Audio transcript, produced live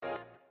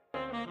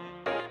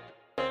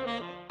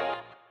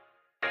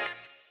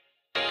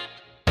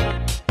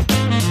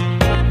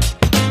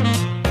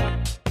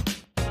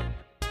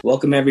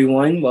Welcome,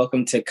 everyone.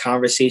 Welcome to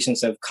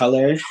Conversations of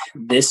Color.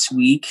 This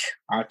week,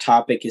 our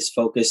topic is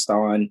focused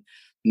on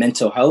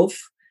mental health.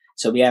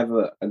 So we have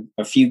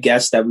a few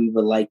guests that we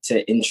would like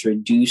to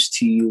introduce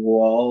to you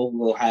all.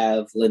 We'll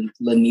have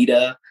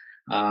Lanita,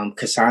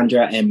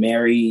 Cassandra, and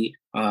Mary,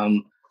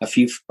 a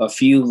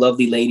few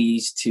lovely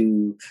ladies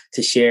to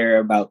share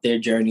about their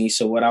journey.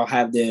 So what I'll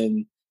have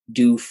them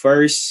do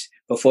first,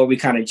 before we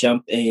kind of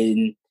jump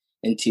into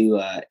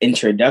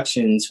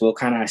introductions, we'll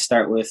kind of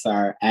start with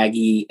our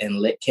Aggie and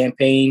Lit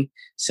campaign.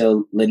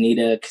 So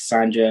Lanita,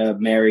 Cassandra,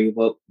 Mary,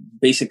 what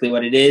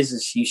it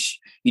is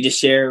you just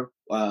share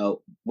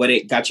what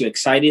it got you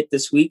excited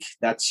this week.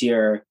 That's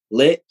your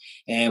Lit.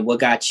 And what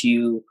got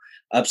you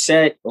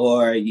upset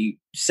or you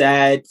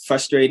sad,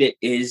 frustrated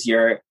is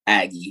your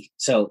Aggie.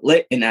 So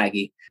Lit and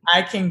Aggie.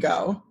 I can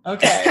go.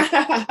 Okay.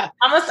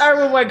 I'm going to start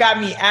with what got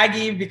me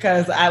Aggie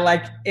because I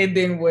like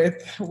ending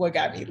with what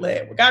got me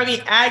lit. What got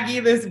me Aggie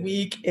this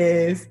week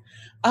is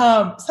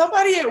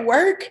somebody at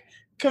work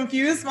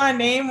confused my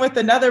name with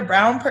another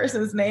brown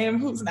person's name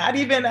who's not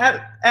even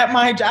at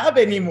my job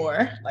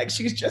anymore. Like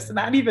she's just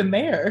not even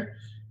there.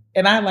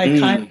 And I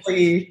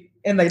kindly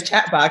in the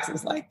chat box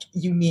was like,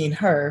 you mean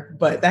her,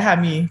 but that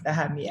had me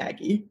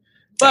Aggie.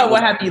 But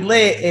what had me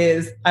lit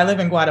is I live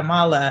in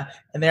Guatemala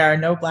and there are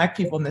no Black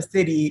people in the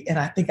city. And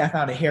I think I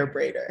found a hair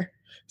braider.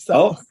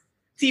 So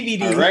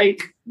TBD. All right.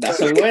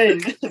 That's a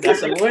win.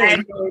 That's a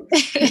win.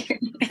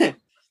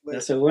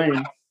 That's a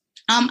win.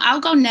 I'll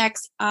go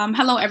next.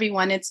 Hello,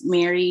 everyone. It's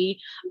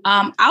Mary.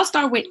 I'll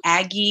start with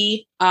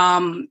Aggie.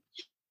 I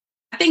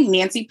think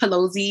Nancy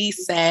Pelosi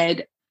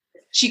said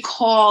she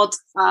called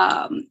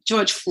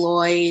George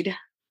Floyd.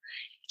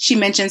 She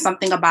mentioned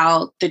something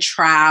about the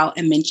trial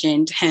and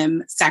mentioned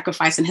him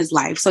sacrificing his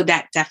life. So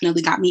that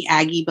definitely got me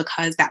Aggie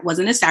because that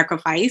wasn't a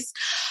sacrifice.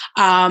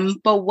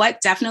 But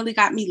what definitely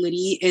got me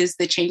litty is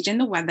the change in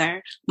the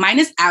weather.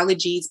 Minus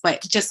allergies,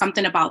 but just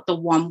something about the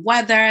warm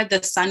weather,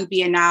 the sun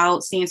being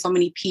out, seeing so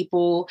many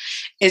people.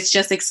 It's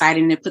just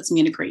exciting and it puts me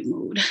in a great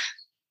mood.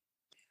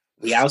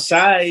 We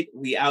outside.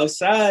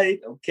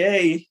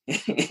 Okay.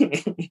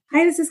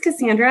 Hi, this is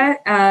Cassandra.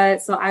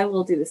 So I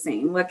will do the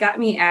same. What got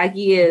me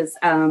Aggie is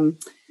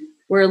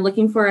we're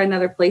looking for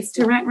another place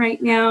to rent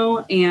right now.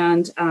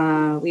 And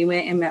we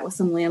went and met with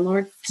some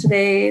landlords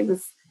today. It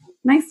was a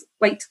nice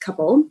white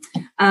couple.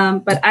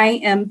 But I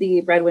am the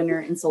breadwinner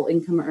and sole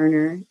income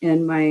earner.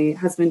 And my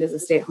husband is a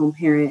stay-at-home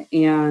parent.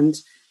 And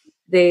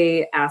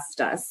they asked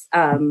us,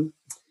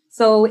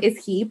 so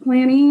is he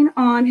planning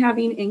on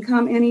having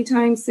income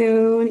anytime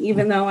soon,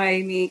 even though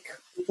I make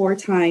 4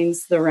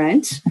 times the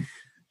rent?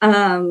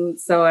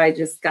 So I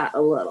just got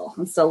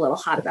I'm still a little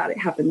hot about it.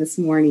 Happened this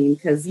morning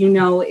because,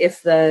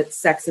 if the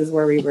sexes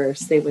were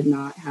reversed, they would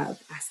not have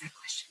asked that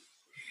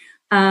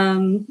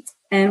question.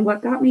 And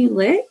what got me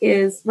lit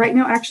is right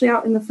now, actually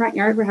out in the front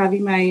yard, we're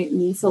having my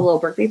niece a little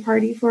birthday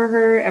party for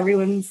her.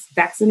 Everyone's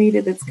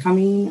vaccinated that's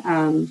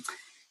coming.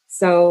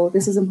 So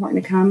this is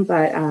important to come,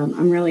 but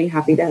I'm really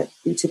happy to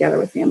be together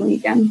with family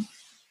again.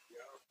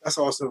 That's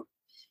awesome.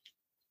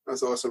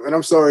 And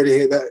I'm sorry to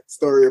hear that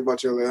story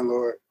about your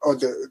landlord or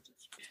the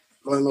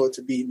landlord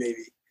to be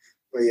maybe.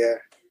 But yeah.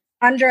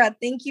 Andra,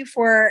 thank you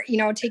for,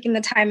 taking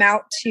the time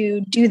out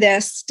to do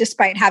this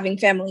despite having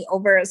family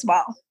over as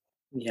well.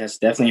 Yes,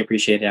 definitely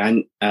appreciate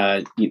it.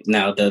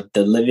 Now the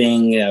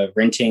living,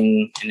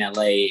 renting in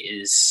LA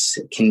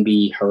can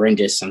be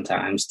horrendous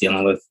sometimes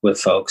dealing with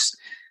folks.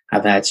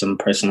 I've had some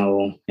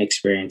personal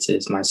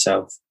experiences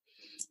myself.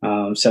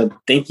 So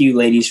thank you,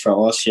 ladies, for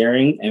all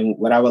sharing. And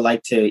what I would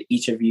like to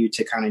each of you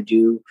to kind of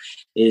do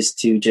is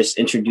to just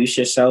introduce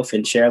yourself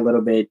and share a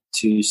little bit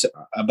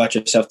about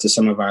yourself to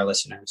some of our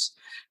listeners.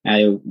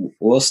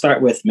 We'll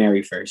start with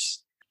Mary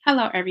first.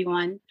 Hello,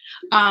 everyone.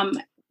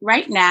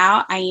 Right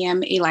now, I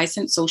am a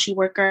licensed social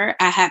worker.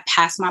 I had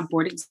passed my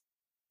board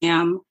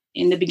exam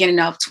in the beginning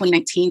of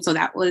 2019. So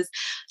that was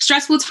a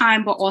stressful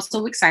time, but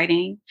also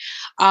exciting.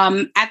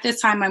 At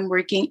this time, I'm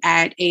working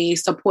at a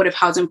supportive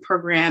housing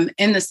program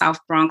in the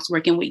South Bronx,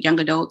 working with young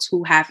adults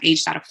who have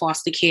aged out of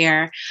foster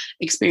care,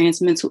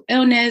 experienced mental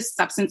illness,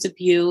 substance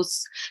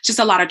abuse, just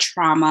a lot of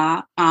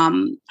trauma,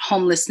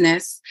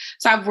 homelessness.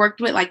 So I've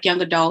worked with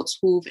young adults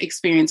who've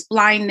experienced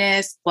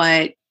blindness,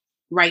 but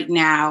right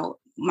now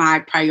my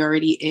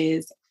priority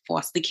is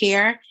foster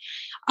care.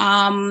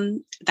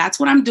 That's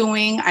what I'm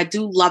doing. I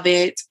do love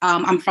it.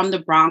 I'm from the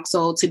Bronx,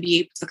 so to be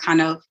able to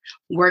kind of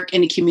work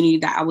in the community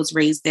that I was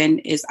raised in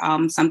is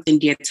something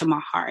dear to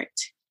my heart.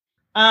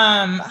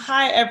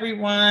 Hi,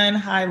 everyone.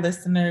 Hi,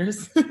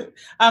 listeners.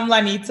 I'm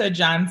Lanita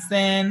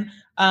Johnson.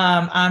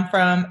 I'm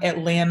from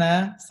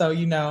Atlanta, so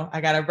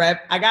I gotta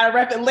rep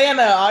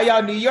Atlanta, all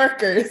y'all New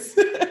Yorkers.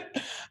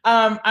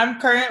 I'm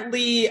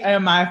currently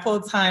in my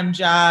full-time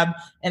job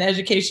in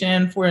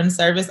education foreign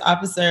service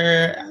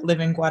officer. I live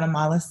in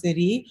Guatemala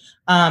City.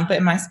 But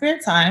in my spare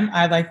time,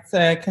 I like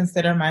to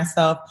consider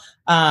myself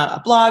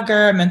a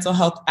blogger, a mental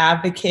health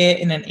advocate,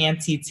 and an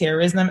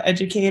anti-terrorism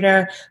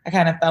educator. I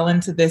kind of fell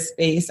into this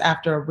space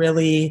after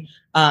really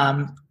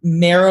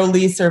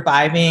narrowly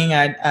surviving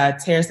a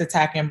terrorist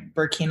attack in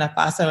Burkina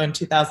Faso in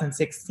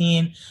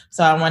 2016.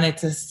 So I wanted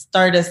to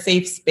start a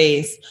safe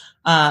space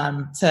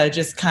to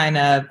just kind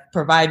of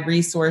provide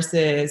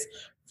resources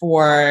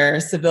for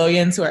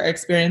civilians who are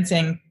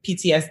experiencing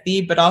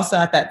PTSD, but also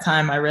at that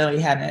time, I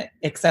really hadn't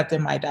accepted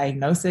my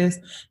diagnosis.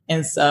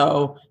 And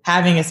so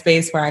having a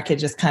space where I could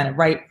just kind of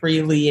write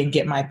freely and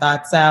get my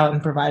thoughts out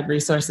and provide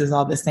resources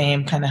all the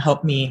same kind of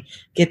helped me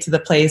get to the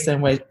place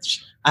in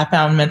which I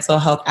found mental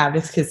health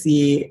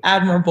advocacy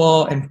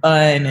admirable and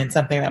fun and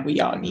something that we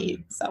all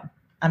need. So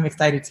I'm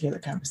excited to hear the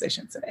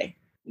conversation today.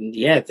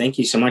 Yeah, thank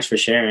you so much for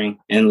sharing.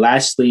 And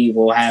lastly,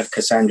 we'll have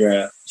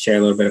Cassandra share a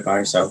little bit about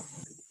herself.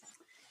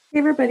 Hey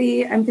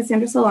everybody, I'm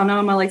Cassandra Solano.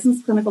 I'm a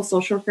licensed clinical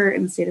social worker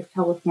in the state of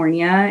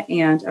California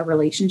and a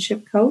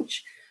relationship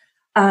coach.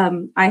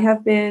 I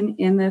have been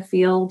in the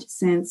field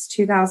since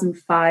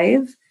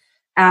 2005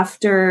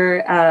 after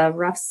a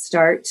rough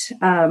start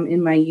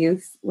in my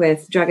youth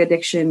with drug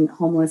addiction,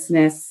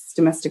 homelessness,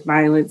 domestic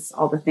violence,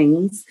 all the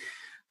things.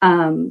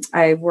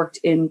 I worked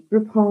in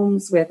group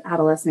homes with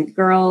adolescent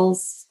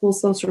girls, school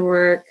social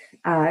work.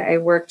 I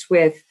worked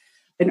with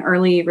an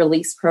early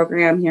release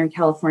program here in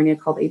California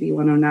called AB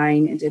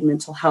 109 and did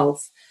mental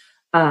health.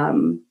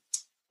 And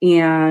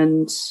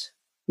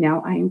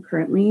now I am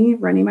currently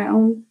running my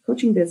own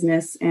coaching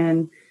business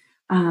and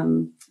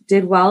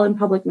did well in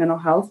public mental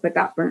health, but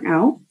got burnt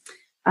out.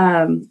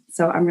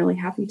 So I'm really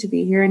happy to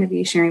be here and to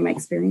be sharing my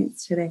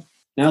experience today.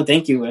 No,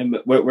 thank you. And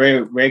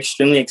we're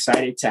extremely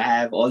excited to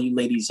have all you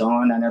ladies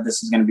on. I know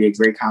this is going to be a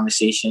great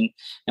conversation.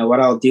 And what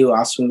I'll do,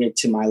 I'll swing it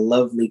to my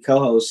lovely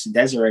co-host,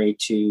 Desiree,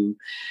 to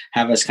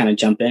have us kind of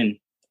jump in.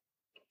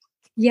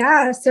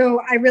 Yeah,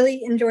 so I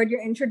really enjoyed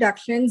your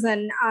introductions.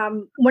 And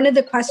one of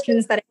the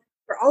questions that I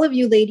have for all of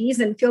you ladies,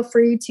 and feel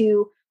free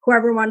to,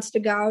 whoever wants to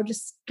go,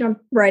 just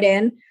jump right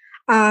in.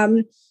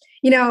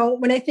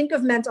 When I think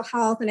of mental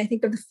health and I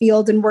think of the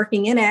field and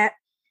working in it,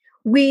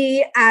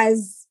 we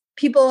as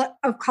people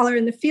of color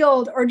in the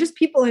field, or just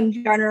people in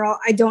general,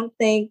 I don't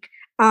think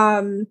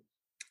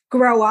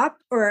grow up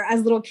or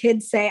as little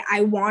kids say,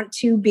 I want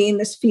to be in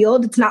this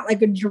field. It's not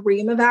like a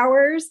dream of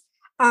ours.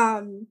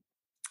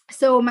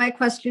 So my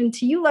question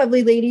to you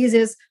lovely ladies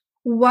is,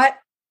 what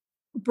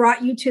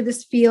brought you to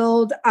this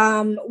field?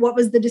 What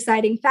was the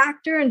deciding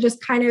factor? And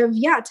just kind of,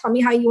 tell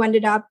me how you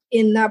ended up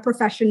in the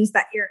professions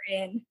that you're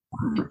in.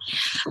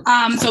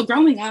 So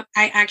growing up,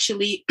 I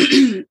actually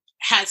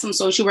had some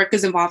social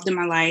workers involved in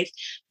my life,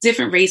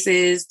 different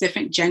races,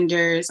 different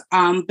genders.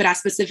 But I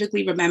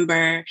specifically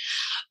remember,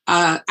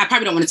 I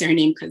probably don't want to say her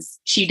name because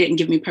she didn't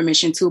give me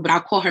permission to, but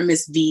I'll call her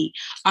Miss V.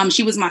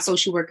 She was my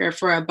social worker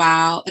for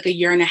about like a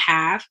year and a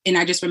half. And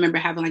I just remember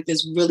having like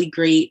this really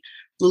great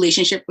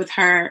relationship with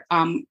her,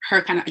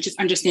 her kind of just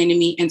understanding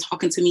me and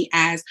talking to me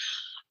as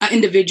an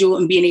individual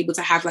and being able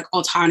to have like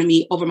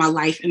autonomy over my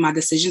life and my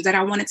decisions that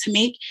I wanted to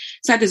make.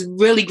 So I had this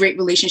really great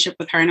relationship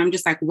with her. And I'm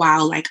just like,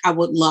 wow, like I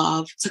would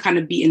love to kind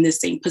of be in this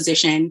same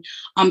position,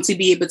 to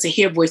be able to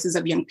hear voices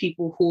of young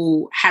people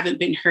who haven't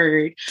been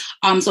heard.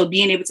 So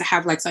being able to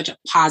have like such a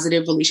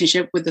positive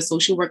relationship with the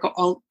social worker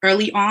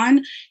early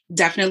on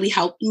definitely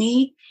helped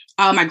me.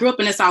 I grew up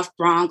in the South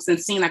Bronx and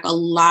seeing like a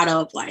lot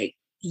of like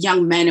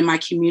young men in my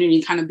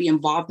community kind of be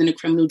involved in the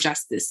criminal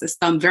justice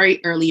system very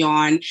early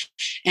on.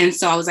 And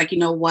so I was like, you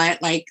know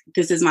what, like,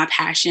 this is my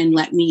passion.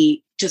 Let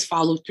me just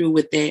follow through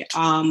with it.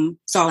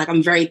 So like,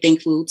 I'm very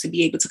thankful to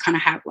be able to kind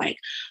of have like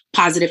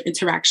positive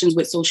interactions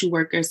with social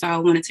workers. So I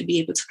wanted to be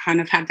able to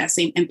kind of have that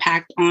same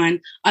impact on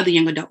other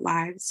young adult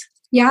lives.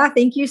 Yeah.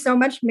 Thank you so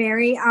much,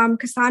 Mary.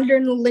 Cassandra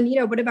and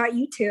Lanita, what about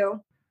you two?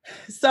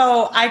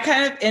 So I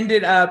kind of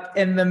ended up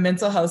in the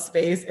mental health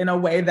space in a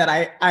way that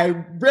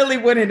I really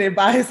wouldn't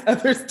advise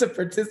others to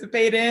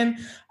participate in.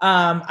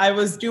 I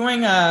was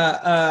doing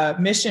a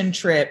mission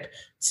trip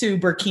to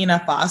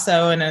Burkina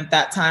Faso. And at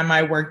that time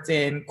I worked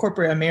in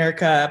corporate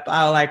America, but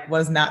I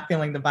was not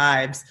feeling the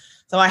vibes.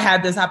 So I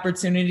had this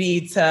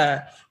opportunity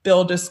to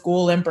build a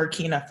school in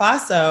Burkina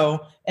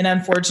Faso. And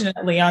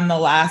unfortunately on the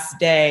last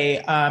day,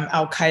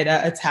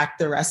 Al-Qaeda attacked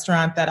the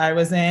restaurant that I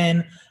was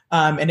in.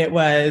 And it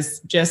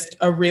was just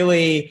a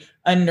really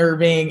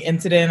unnerving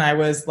incident. I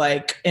was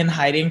like in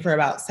hiding for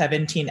about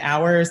 17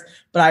 hours,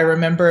 but I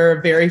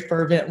remember very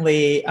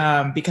fervently,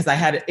 because I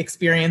had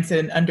experience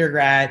in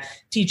undergrad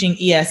teaching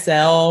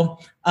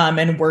ESL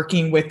and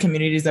working with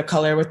communities of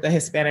color with the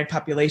Hispanic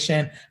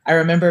population. I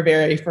remember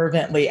very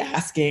fervently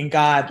asking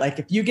God, like,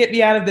 if you get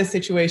me out of this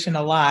situation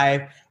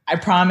alive, I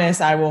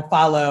promise I will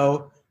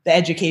follow the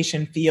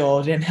education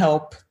field and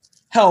help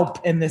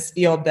in this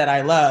field that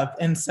I love.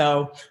 And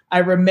so I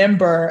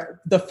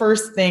remember the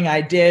first thing I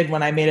did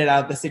when I made it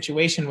out of the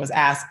situation was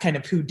ask kind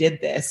of who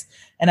did this.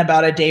 And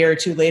about a day or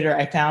two later,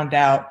 I found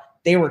out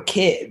they were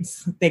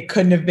kids. They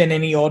couldn't have been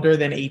any older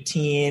than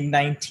 18,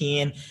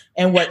 19.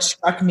 And what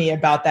struck me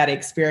about that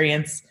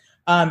experience,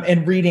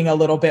 and reading a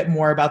little bit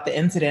more about the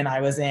incident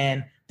I was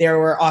in, There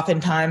were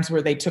often times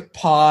where they took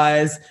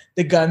pause,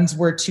 the guns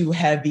were too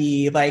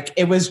heavy. Like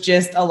it was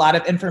just a lot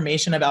of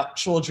information about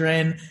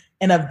children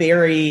in a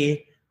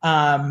very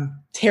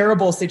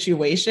terrible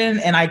situation.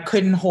 And I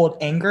couldn't hold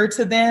anger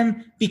to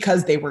them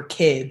because they were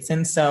kids.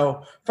 And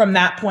so from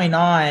that point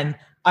on,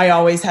 I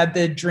always had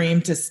the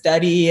dream to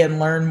study and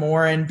learn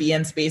more and be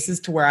in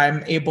spaces to where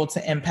I'm able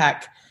to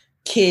impact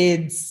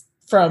kids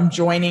from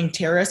joining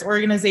terrorist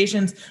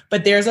organizations.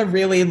 But there's a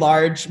really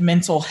large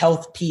mental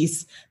health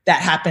piece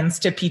that happens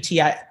to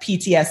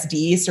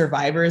PTSD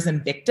survivors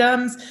and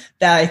victims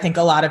that I think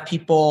a lot of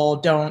people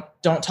don't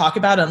talk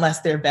about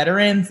unless they're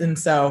veterans. And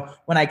so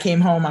when I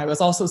came home, I was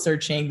also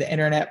searching the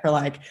internet for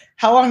like,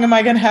 how long am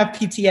I going to have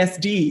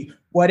PTSD?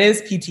 What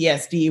is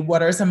PTSD?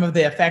 What are some of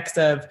the effects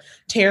of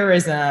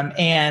terrorism?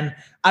 And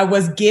I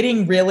was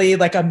getting really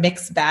like a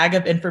mixed bag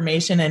of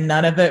information, and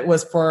none of it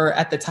was for,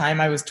 at the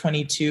time I was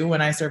 22 when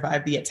I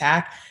survived the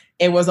attack.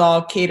 It was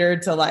all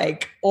catered to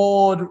like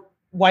old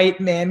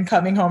white men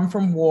coming home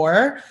from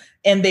war.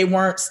 And they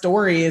weren't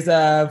stories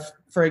of,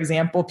 for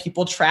example,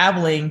 people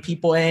traveling,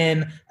 people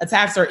in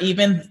attacks, or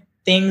even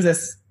things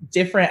as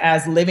different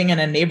as living in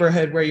a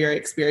neighborhood where you're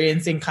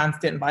experiencing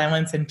constant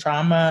violence and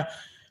trauma,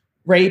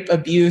 rape,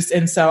 abuse.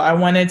 And so I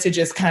wanted to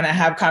just kind of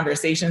have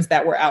conversations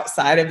that were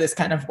outside of this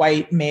kind of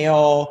white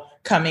male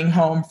coming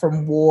home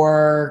from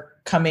war,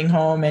 coming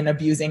home and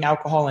abusing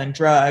alcohol and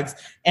drugs,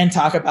 and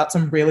talk about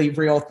some really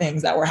real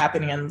things that were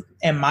happening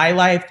in my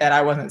life that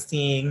I wasn't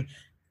seeing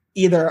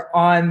either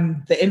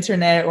on the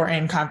internet or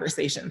in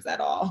conversations at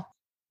all.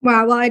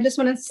 Wow. Well, I just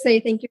wanted to say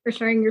thank you for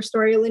sharing your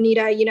story,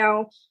 Lanita. You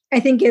know,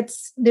 I think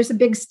there's a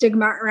big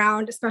stigma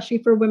around, especially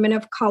for women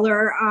of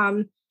color,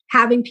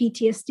 having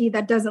PTSD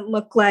that doesn't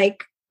look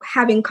like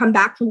having come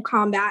back from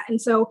combat.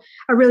 And so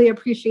I really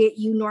appreciate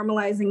you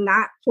normalizing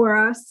that for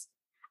us.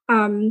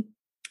 And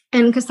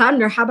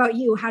Cassandra, how about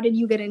you? How did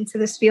you get into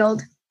this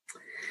field?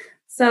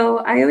 So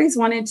I always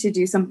wanted to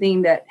do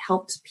something that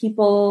helped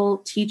people.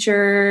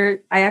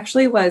 Teacher. I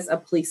actually was a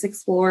police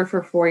explorer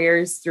for 4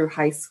 years through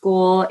high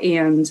school.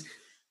 And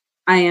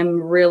I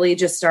am really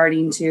just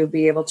starting to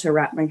be able to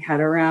wrap my head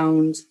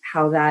around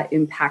how that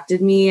impacted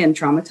me and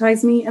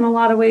traumatized me in a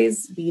lot of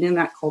ways, being in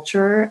that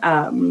culture.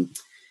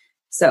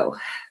 So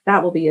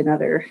that will be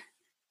another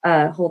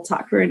whole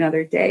talk for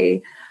another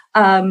day.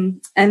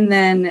 And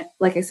then,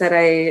 like I said,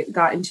 I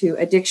got into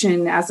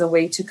addiction as a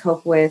way to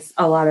cope with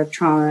a lot of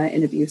trauma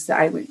and abuse that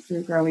I went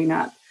through growing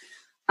up.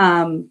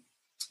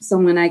 So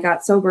when I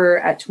got sober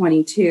at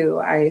 22,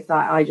 I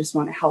thought I just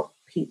want to help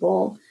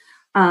people.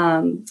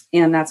 And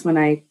that's when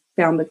I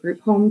found the group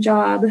home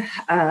job,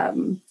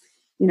 making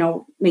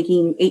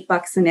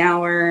 $8 an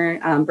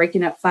hour,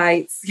 breaking up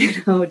fights,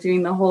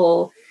 doing the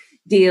whole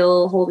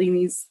deal, holding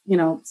these,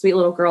 sweet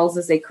little girls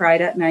as they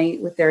cried at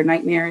night with their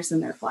nightmares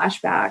and their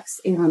flashbacks.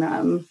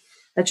 And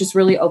that just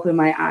really opened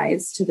my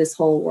eyes to this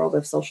whole world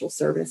of social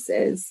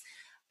services.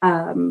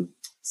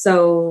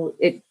 So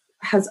it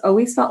has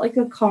always felt like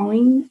a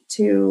calling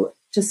to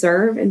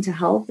serve and to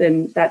help.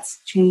 And that's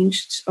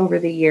changed over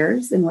the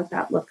years and what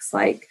that looks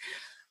like.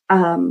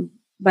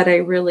 But I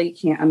really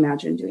can't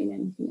imagine doing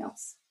anything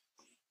else.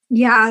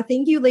 Yeah,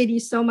 thank you,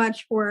 ladies, so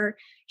much for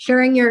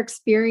sharing your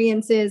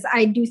experiences.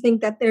 I do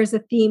think that there's a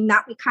theme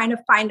that we kind of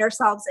find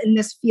ourselves in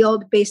this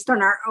field based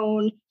on our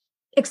own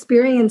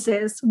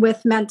experiences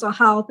with mental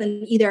health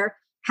and either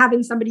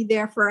having somebody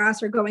there for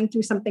us or going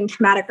through something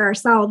traumatic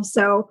ourselves.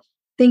 So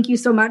thank you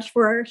so much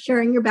for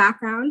sharing your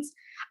backgrounds.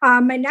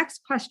 My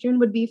next question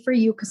would be for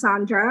you,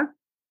 Cassandra.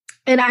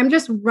 And I'm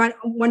just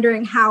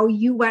wondering how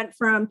you went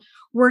from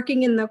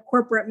working in the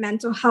corporate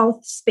mental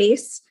health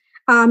space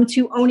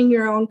to owning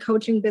your own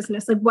coaching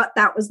business, like what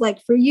that was like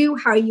for you,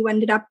 how you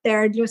ended up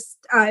there. Just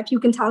if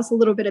you can tell us a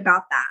little bit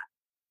about that.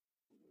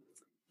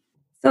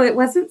 So it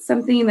wasn't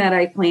something that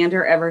I planned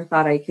or ever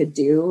thought I could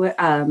do.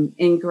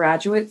 In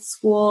graduate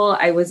school,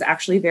 I was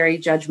actually very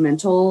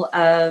judgmental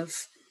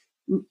of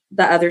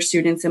the other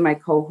students in my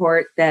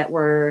cohort that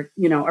were,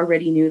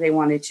 already knew they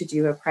wanted to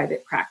do a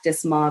private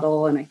practice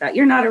model. And I thought,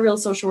 you're not a real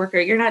social worker.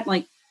 You're not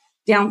like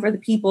down for the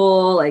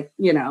people,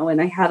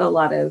 and I had a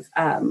lot of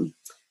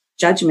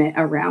judgment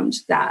around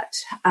that.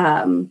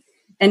 And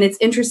it's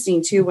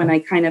interesting too, when I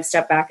kind of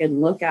step back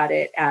and look at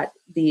it, at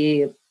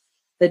the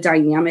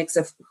dynamics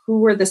of who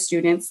were the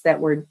students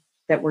that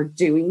were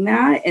doing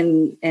that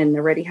and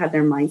already had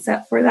their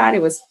mindset for that.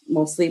 It was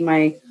mostly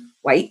my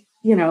white,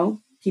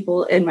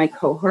 people in my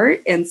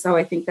cohort. And so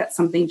I think that's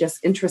something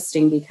just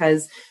interesting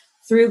because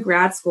through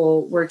grad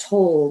school, we're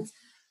told,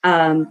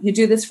 you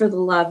do this for the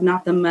love,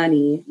 not the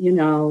money,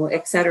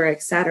 et cetera,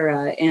 et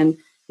cetera. And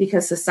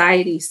because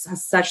society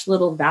has such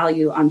little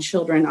value on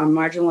children, on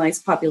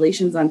marginalized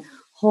populations, on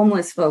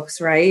homeless folks,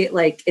 right?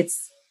 Like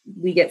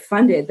we get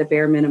funded the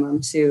bare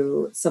minimum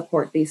to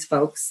support these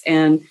folks.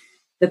 And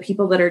the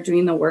people that are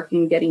doing the work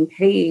and getting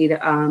paid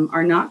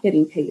are not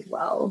getting paid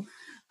well.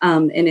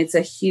 And it's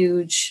a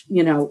huge,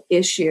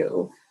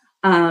 issue.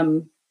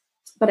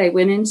 But I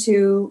went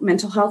into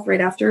mental health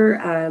right after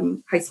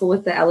high school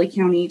with the LA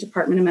County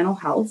Department of Mental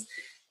Health.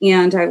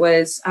 And I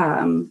was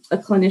a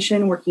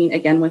clinician working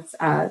again with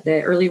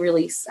the early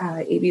release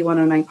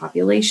AB109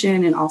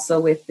 population, and also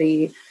with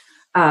the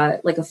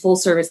like a full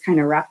service kind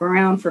of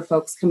wraparound for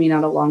folks coming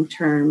out of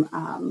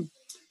long-term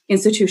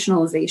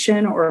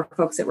institutionalization or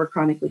folks that were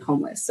chronically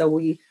homeless.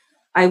 So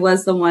I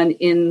was the one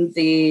in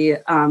the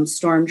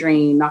storm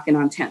drain, knocking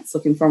on tents,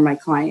 looking for my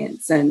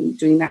clients and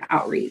doing that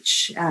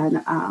outreach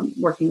and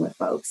working with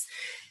folks.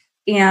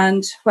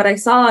 And what I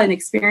saw and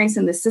experienced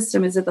in the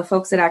system is that the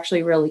folks that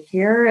actually really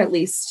care, at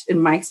least in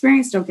my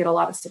experience, don't get a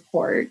lot of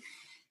support.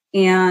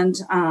 And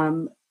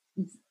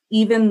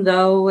even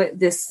though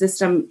this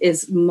system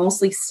is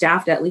mostly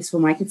staffed, at least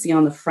from what I could see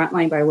on the front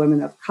line, by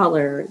women of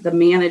color, the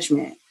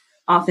management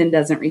often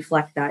doesn't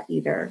reflect that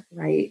either,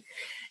 right?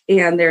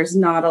 And there's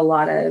not a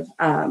lot of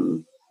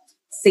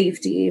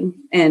safety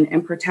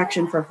and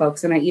protection for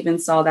folks. And I even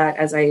saw that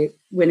as I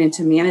went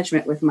into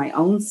management with my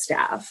own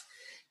staff,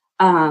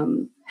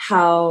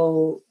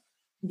 how,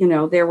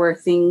 there were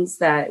things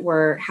that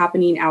were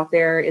happening out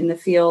there in the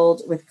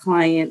field with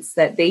clients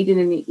that they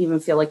didn't even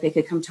feel like they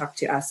could come talk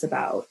to us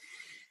about.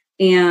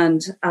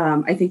 And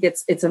I think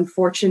it's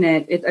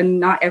unfortunate.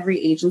 And not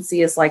every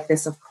agency is like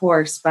this, of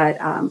course, but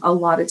a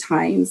lot of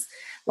times,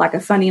 lack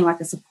of funding, lack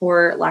of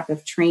support, lack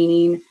of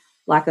training,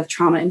 lack of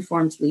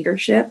trauma-informed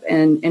leadership,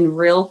 and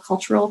real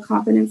cultural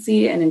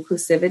competency and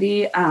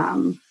inclusivity,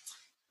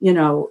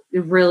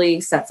 it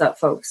really sets up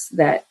folks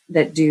that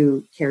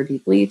do care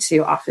deeply to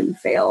often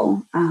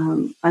fail,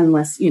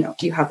 unless,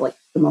 you have like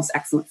the most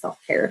excellent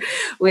self-care,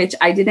 which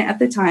I didn't at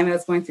the time. I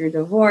was going through a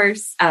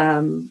divorce.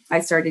 I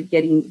started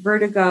getting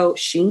vertigo,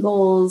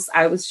 shingles.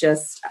 I was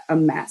just a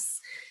mess.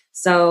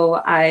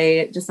 So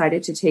I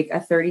decided to take a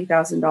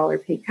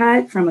 $30,000 pay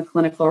cut from a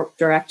clinical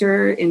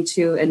director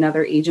into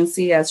another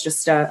agency as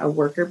just a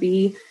worker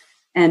bee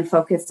and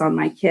focus on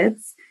my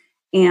kids.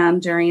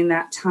 And during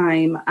that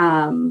time,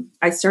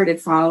 I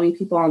started following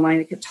people online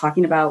that kept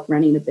talking about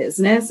running a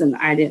business, and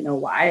I didn't know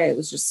why. I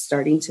was just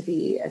starting to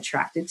be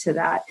attracted to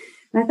that.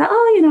 And I thought,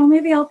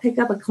 maybe I'll pick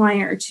up a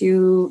client or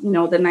two,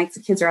 the nights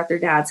the kids are at their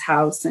dad's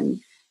house and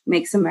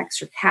make some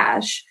extra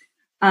cash.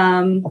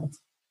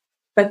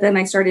 But then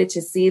I started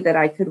to see that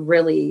I could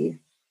really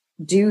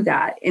do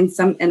that.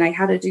 And I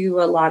had to do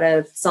a lot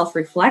of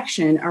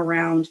self-reflection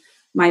around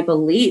my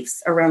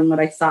beliefs, around what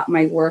I thought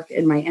my work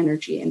and my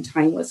energy and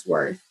time was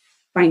worth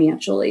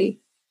financially,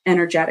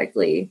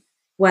 energetically,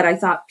 what I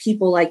thought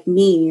people like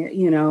me,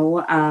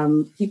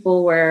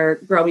 people were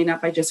growing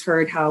up. I just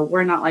heard how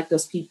we're not like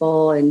those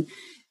people. And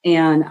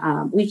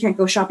we can't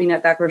go shopping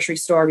at that grocery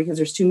store because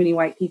there's too many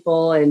white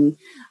people. And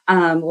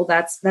well,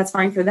 that's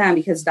fine for them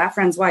because that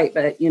friend's white,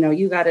 but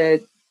you got to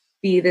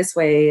be this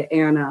way.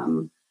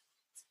 And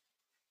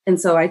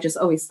so I just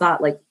always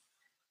thought like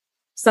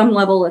some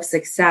level of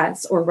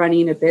success or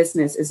running a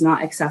business is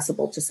not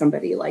accessible to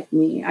somebody like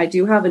me. I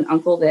do have an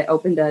uncle that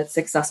opened a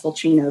successful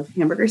chain of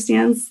hamburger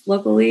stands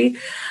locally.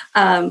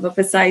 But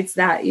besides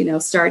that,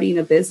 starting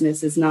a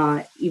business is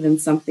not even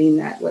something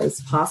that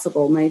was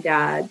possible. My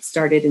dad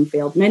started and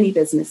failed many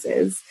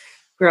businesses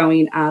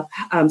growing up.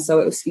 So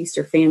it was feast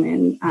or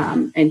famine.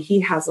 And he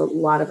has a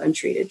lot of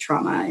untreated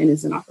trauma and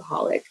is an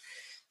alcoholic.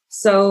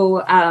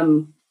 So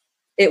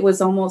it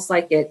was almost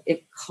like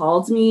it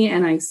called me,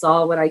 and I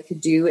saw what I could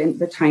do and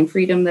the time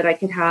freedom that I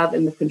could have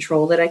and the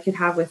control that I could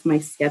have with my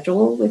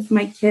schedule with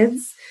my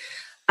kids.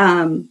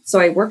 So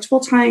I worked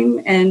full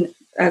time and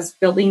I was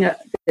building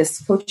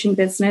this coaching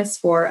business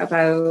for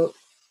about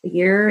a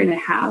year and a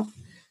half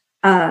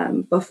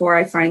before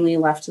I finally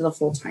left the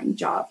full-time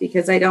job,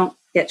 because I don't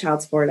get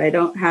child support. I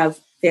don't have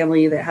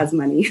family that has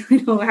money. I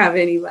don't have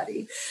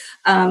anybody.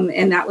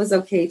 And that was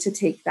okay to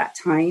take that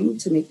time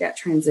to make that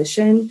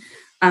transition.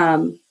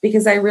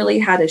 Because I really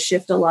had to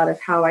shift a lot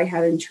of how I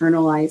had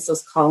internalized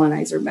those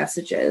colonizer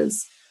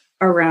messages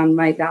around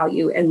my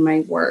value and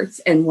my worth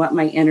and what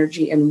my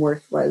energy and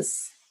worth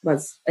was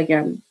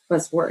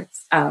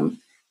worth.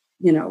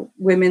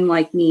 Women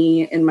like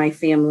me and my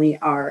family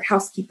are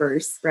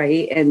housekeepers,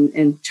 right?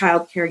 And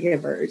child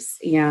caregivers.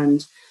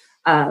 And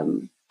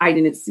I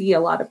didn't see a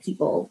lot of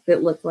people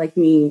that look like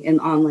me in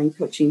online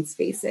coaching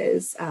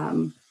spaces.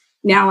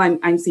 Now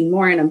I'm seeing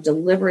more, and I'm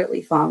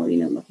deliberately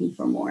following and looking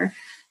for more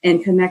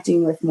and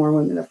connecting with more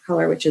women of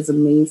color, which is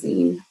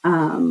amazing.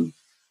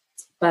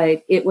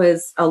 But it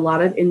was a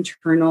lot of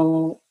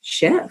internal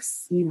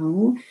shifts,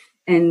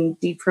 and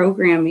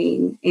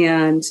deprogramming.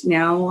 And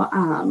now,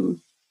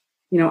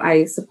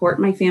 I support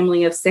my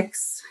family of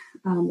 6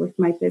 with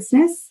my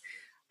business.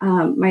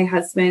 My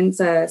husband's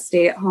a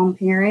stay-at-home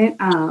parent.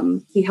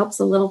 He helps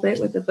a little bit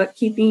with the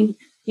bookkeeping.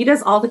 He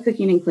does all the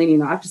cooking and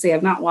cleaning. I have to say,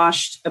 I've not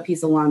washed a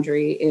piece of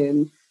laundry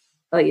in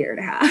a year and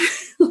a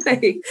half.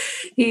 Like,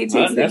 he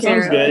takes that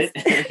care sounds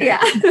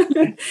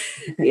good.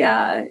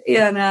 Yeah.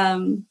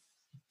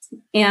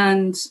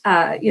 And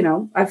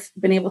I've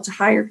been able to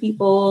hire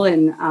people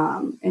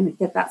and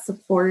get that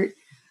support.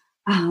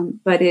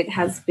 But it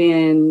has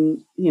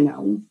been,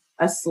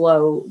 a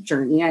slow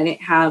journey. I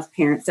didn't have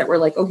parents that were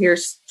like, oh,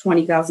 here's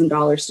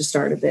 $20,000 to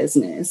start a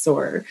business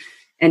or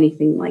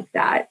anything like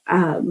that.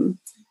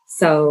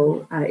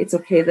 So it's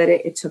okay that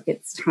it took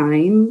its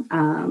time.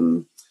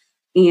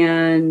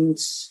 And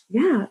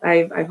yeah,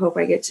 I hope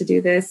I get to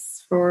do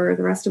this for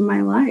the rest of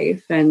my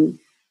life and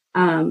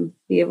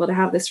be able to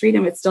have this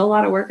freedom. It's still a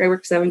lot of work. I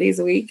work 7 days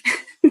a week,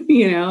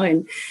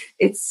 and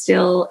it's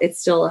still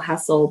a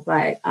hustle,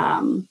 but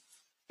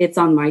it's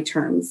on my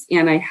terms.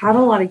 And I had a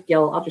lot of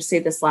guilt. I'll just say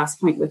this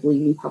last point with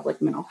leaving public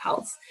mental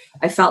health.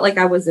 I felt like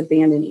I was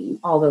abandoning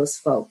all those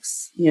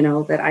folks,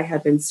 that I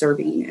had been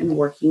serving and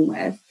working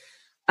with.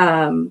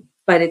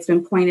 But it's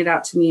been pointed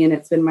out to me, and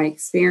it's been my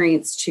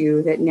experience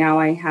too, that now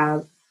I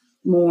have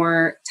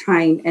more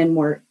time and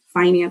more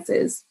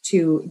finances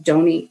to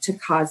donate to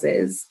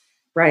causes,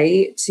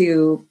 right?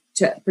 To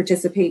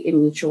participate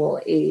in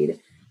mutual aid,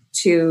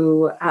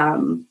 to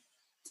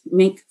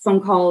make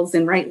phone calls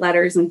and write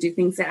letters and do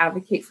things to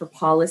advocate for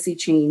policy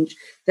change.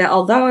 That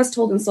although I was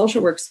told in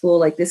social work school,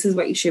 like, this is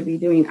what you should be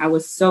doing, I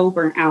was so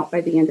burnt out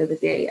by the end of the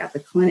day at the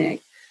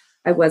clinic.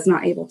 I was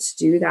not able to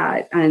do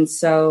that. And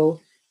so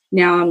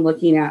now I'm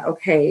looking at,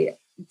 okay,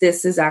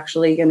 this is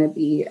actually going to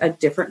be a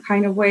different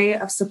kind of way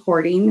of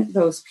supporting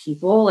those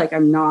people. Like,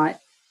 I'm not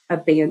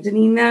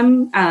abandoning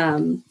them.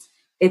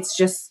 It's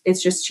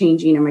just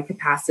changing, and my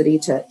capacity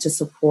to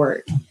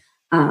support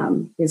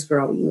is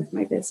growing with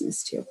my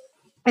business too.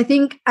 I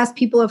think as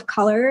people of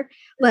color,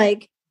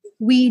 like,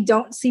 we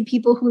don't see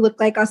people who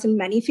look like us in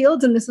many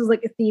fields. And this is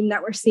like a theme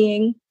that we're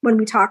seeing when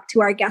we talk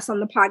to our guests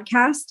on the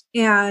podcast.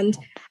 And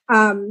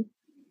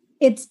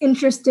it's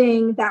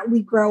interesting that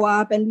we grow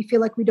up and we feel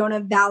like we don't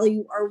have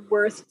value or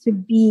worth to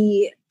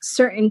be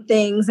certain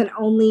things and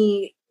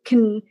only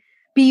can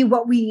be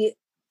what we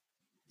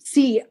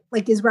see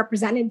like is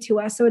represented to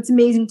us. So it's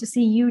amazing to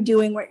see you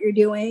doing what you're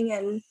doing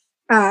and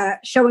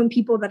showing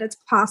people that it's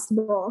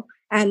possible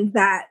and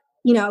that,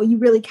 you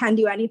really can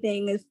do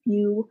anything if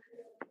you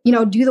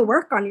do the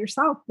work on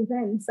yourself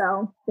within.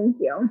 So thank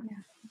you.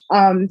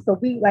 So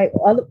we like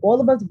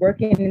all of us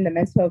working in the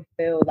mental health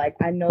field. Like,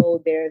 I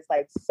know there's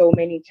like so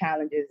many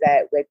challenges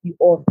that like we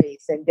all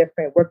face and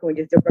working with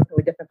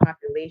different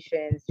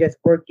populations, just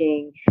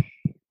working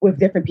with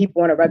different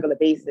people on a regular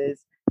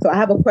basis. So I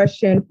have a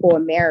question for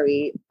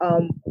Mary.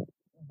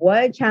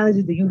 What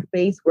challenges do you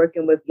face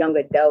working with young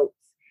adults?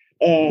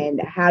 And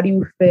how do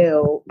you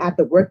feel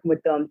after working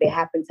with them, they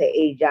happen to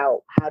age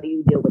out? How do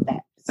you deal with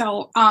that?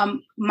 So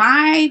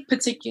my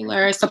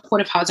particular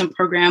supportive housing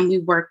program, we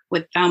work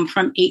with them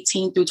from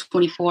 18 through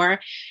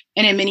 24.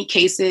 And in many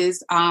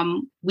cases,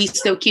 we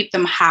still keep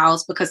them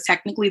housed because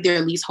technically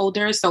they're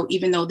leaseholders. So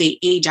even though they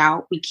age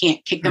out, we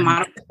can't kick them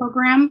out of the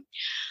program.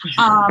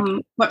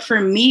 But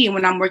for me,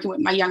 when I'm working with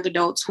my young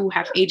adults who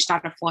have aged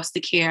out of foster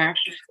care,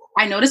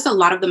 I noticed a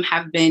lot of them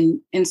have been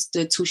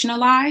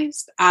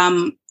institutionalized.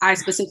 I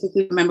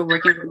specifically remember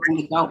working with an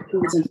adult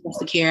who was in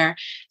foster care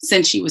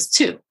since she was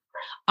 2.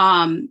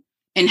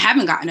 And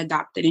haven't gotten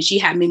adopted. And she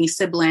had many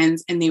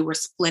siblings and they were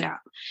split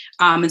up.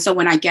 And so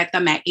when I get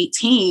them at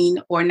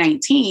 18 or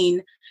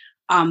 19,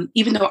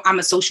 even though I'm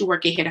a social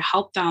worker here to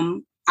help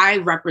them, I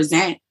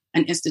represent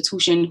an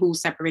institution who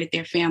separated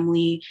their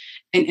family,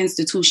 an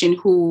institution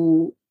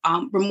who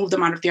removed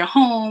them out of their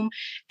home,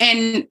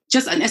 and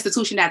just an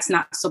institution that's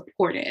not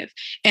supportive.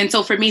 And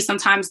so for me,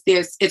 sometimes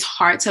it's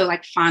hard to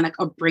like find like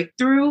a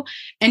breakthrough,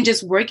 and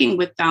just working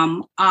with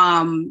them.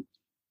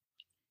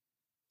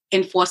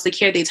 In foster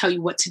care, they tell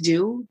you what to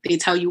do. They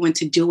tell you when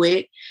to do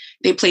it.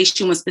 They place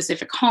you in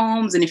specific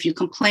homes. And if you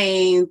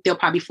complain, they'll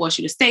probably force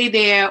you to stay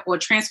there or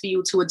transfer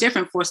you to a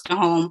different foster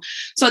home.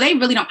 So they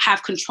really don't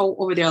have control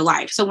over their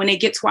life. So when they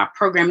get to our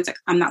program, it's like,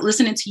 I'm not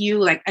listening to you.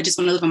 Like, I just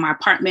want to live in my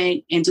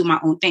apartment and do my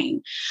own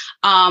thing.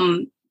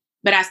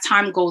 But as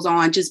time goes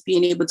on, just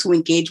being able to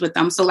engage with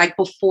them. So like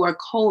before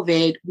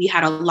COVID, we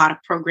had a lot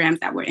of programs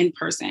that were in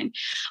person.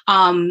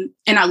 And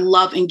I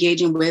love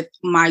engaging with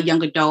my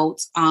young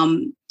adults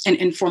in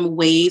informal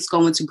ways,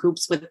 going to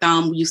groups with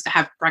them. We used to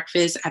have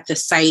breakfast at the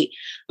site,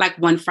 like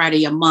one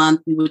Friday a month.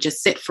 We would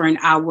just sit for an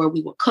hour.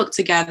 We would cook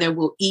together.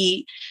 We'll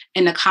eat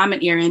in the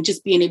common area, and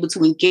just being able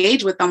to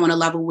engage with them on a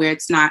level where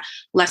it's not,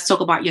 let's talk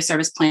about your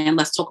service plan.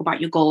 Let's talk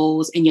about your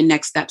goals and your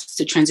next steps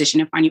to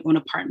transition and find your own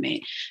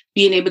apartment.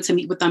 Being able to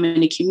meet with them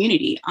in the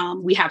community.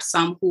 We have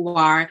some who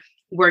are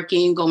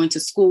working, going to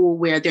school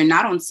where they're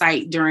not on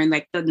site during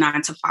like the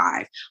 9 to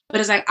 5, but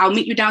it's like, I'll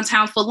meet you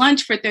downtown for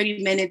lunch for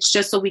 30 minutes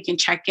just so we can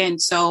check in.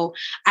 So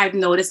I've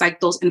noticed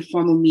like those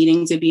informal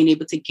meetings and being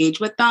able to engage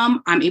with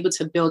them, I'm able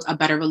to build a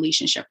better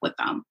relationship with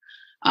them.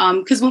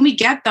 Because when we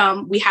get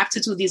them, we have to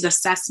do these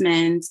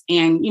assessments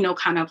and,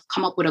 kind of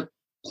come up with a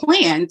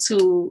plan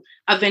to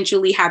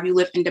eventually have you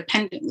live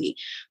independently.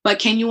 But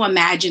can you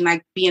imagine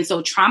like being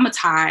so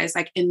traumatized,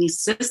 like in these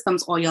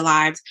systems all your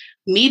lives,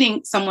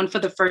 meeting someone for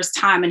the first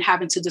time and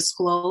having to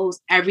disclose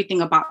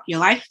everything about your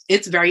life?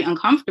 It's very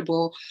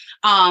uncomfortable.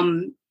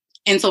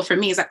 And so for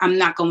me, it's like, I'm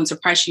not going to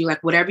press you.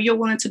 Like, whatever you're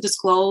willing to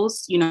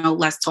disclose,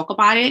 let's talk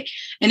about it.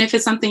 And if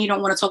it's something you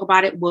don't want to talk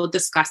about it, we'll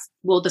discuss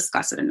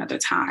it another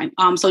time.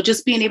 So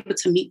just being able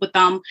to meet with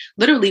them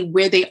literally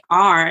where they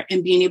are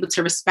and being able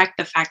to respect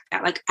the fact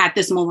that like at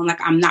this moment,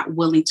 like I'm not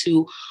willing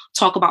to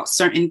talk about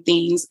certain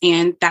things,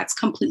 and that's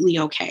completely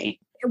okay.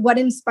 what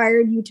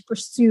inspired you to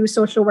pursue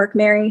social work,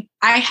 Mary?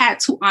 I had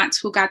two aunts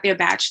who got their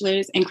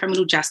bachelor's in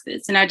criminal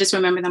justice. And I just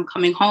remember them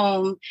coming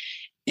home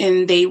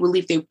and they would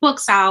leave their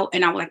books out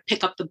and I would like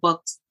pick up the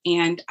books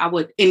and I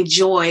would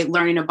enjoy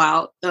learning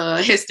about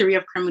the history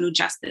of criminal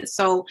justice.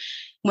 So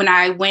when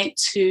I went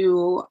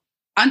to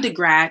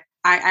undergrad,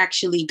 I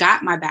actually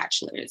got my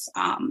bachelor's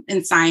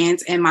in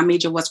science and my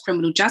major was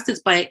criminal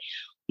justice. But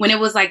when it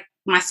was like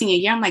my senior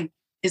year, I'm like,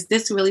 is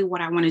this really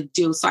what I want to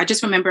do? So I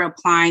just remember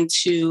applying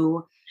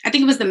to, I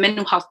think it was the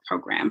mental health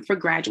program for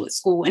graduate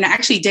school. And I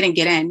actually didn't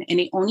get in and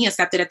they only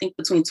accepted, I think,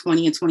 between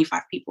 20 and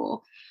 25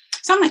 people.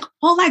 So I'm like,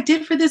 all I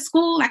did for this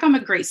school, like I'm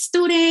a great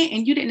student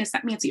and you didn't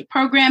accept me into your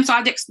program. So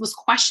I just was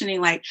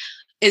questioning, like,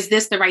 is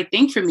this the right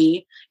thing for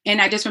me?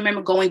 And I just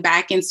remember going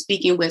back and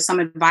speaking with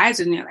some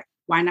advisors and they're like,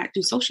 why not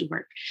do social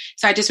work?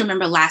 So I just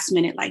remember last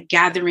minute, like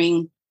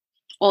gathering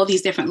all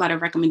these different letter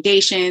of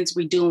recommendations,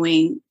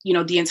 redoing,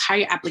 the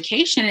entire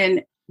application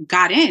and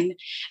got in.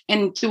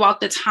 And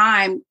throughout the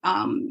time,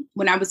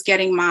 when I was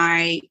getting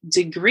my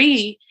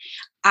degree,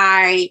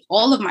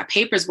 all of my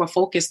papers were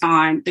focused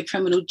on the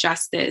criminal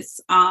justice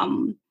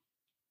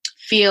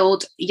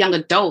field, young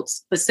adults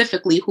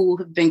specifically who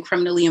have been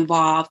criminally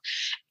involved.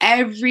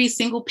 Every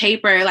single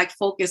paper like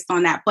focused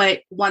on that.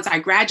 But once I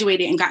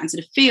graduated and got into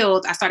the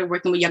field, I started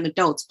working with young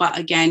adults. But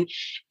again,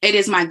 it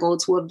is my goal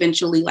to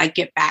eventually like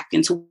get back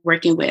into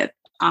working with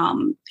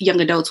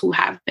young adults who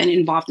have been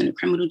involved in the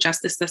criminal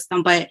justice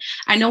system. But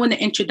I know in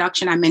the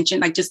introduction, I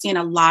mentioned like just seeing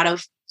a lot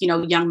of,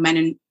 young men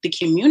in the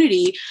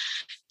community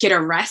get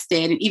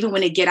arrested. And even when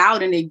they get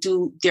out and they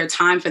do their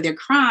time for their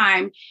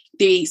crime,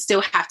 they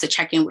still have to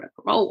check in with a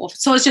parole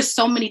officer. So it's just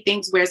so many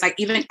things where it's like,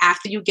 even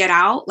after you get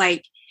out,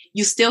 like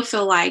you still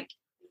feel like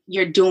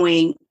you're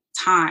doing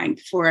time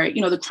for,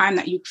 the crime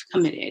that you've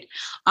committed.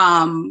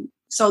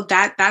 So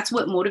that's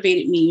what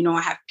motivated me.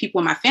 I have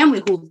people in my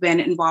family who've been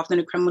involved in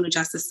the criminal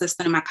justice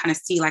system and I kind of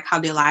see like how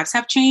their lives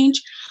have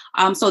changed.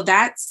 So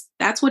that's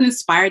what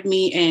inspired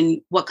me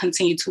and what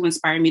continued to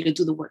inspire me to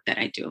do the work that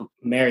I do.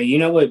 Mary,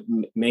 what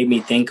made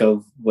me think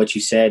of what you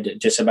said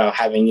just about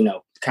having,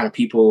 kind of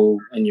people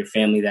in your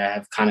family that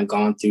have kind of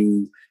gone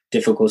through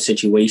difficult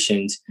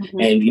situations.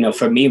 Mm-hmm. And,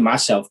 for me,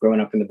 myself,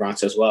 growing up in the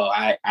Bronx as well,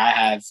 I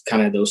have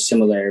kind of those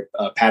similar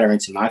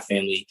patterns in my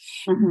family.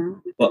 Mm-hmm.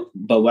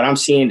 But what I'm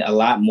seeing a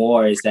lot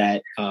more is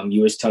that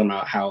you were talking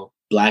about how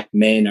Black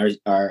men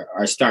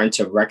are starting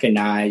to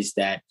recognize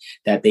that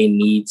they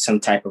need some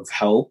type of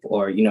help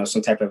or,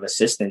 some type of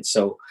assistance.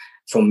 So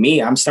for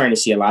me, I'm starting to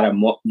see a lot of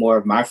more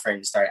of my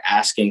friends start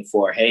asking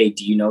for, hey,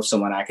 do you know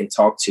someone I can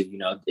talk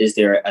to? Is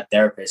there a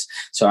therapist?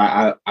 So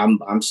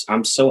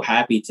I'm so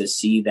happy to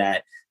see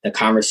that the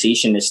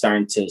conversation is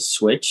starting to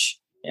switch,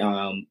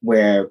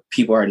 where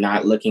people are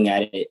not looking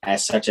at it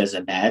as such as a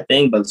bad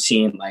thing, but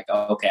seeing like,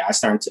 oh, okay, I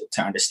started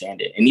to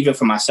understand it. And even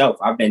for myself,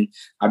 I've been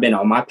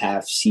on my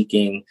path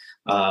seeking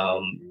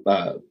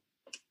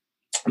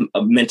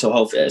mental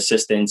health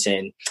assistance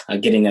and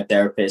getting a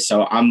therapist.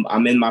 So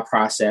I'm in my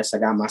process. I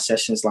got my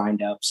sessions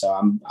lined up. So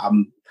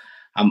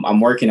I'm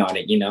working on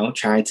it,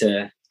 trying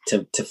to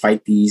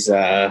fight these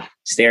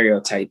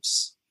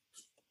stereotypes.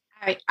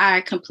 I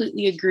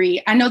completely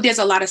agree. I know there's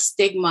a lot of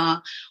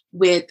stigma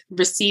with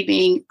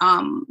receiving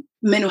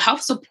mental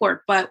health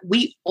support, but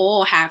we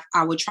all have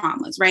our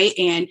traumas, right?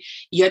 And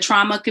your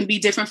trauma can be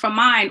different from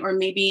mine, or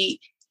maybe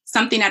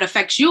something that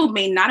affects you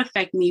may not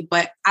affect me,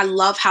 but I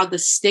love how the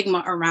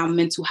stigma around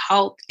mental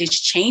health is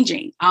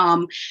changing.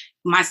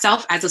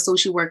 Myself as a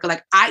social worker,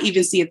 like I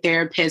even see a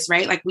therapist,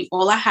 right? Like we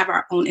all have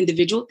our own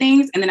individual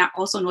things. And then I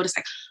also notice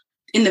like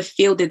in the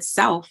field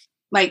itself,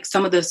 like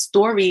some of the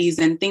stories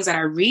and things that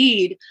I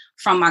read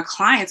from my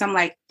clients, I'm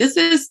like, this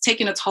is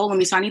taking a toll on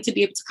me. So I need to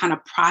be able to kind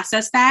of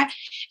process that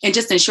and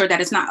just ensure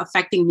that it's not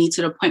affecting me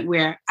to the point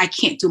where I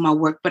can't do my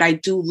work. But I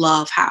do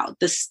love how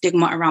the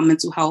stigma around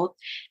mental health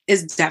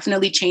is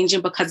definitely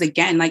changing because,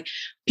 again, like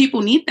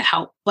people need the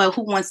help, but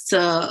who wants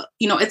to,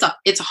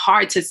 it's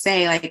hard to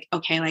say like,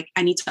 okay, like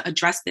I need to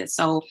address this.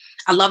 So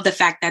I love the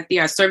fact that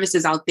there are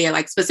services out there,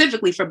 like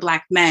specifically for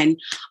Black men.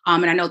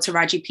 And I know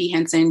Taraji P.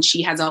 Henson,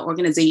 she has an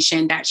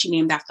organization that she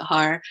named after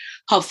her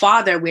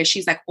father, where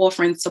she's like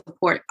offering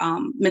support,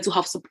 mental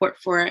health support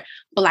for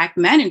Black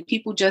men and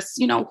people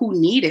just, who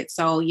need it.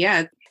 So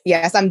yeah.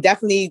 Yes, I'm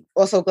definitely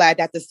also glad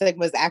that the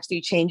stigma is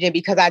actually changing,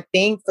 because I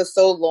think for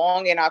so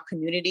long in our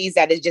communities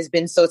that it's just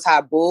been so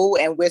taboo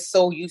and we're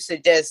so used to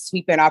just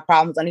sweeping our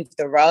problems underneath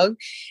the rug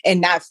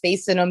and not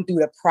facing them through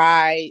the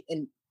pride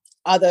and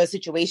other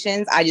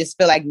situations. I just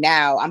feel like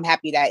now I'm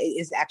happy that it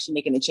is actually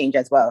making a change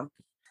as well.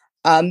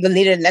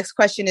 The next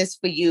question is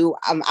for you.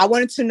 I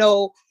wanted to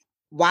know,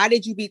 why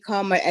did you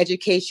become an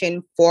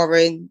education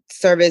foreign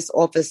service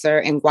officer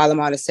in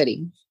Guatemala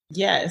City?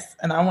 Yes.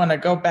 And I want to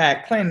go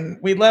back. Clinton,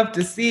 we love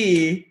to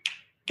see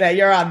that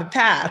you're on the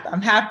path.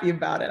 I'm happy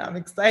about it. I'm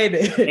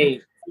excited.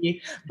 Hey.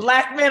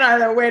 Black men are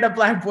the way to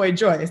Black boy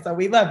joy. So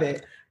we love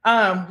it.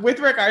 With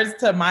regards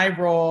to my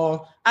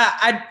role,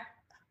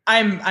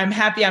 I'm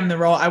happy I'm the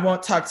role. I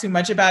won't talk too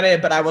much about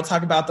it, but I will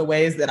talk about the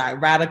ways that I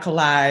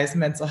radicalize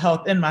mental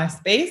health in my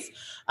space.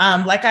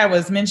 Like I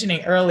was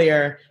mentioning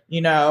earlier,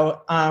 when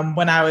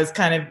I was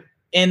kind of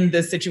in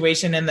the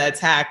situation in the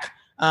attack,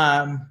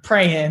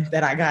 praying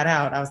that I got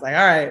out, I was like,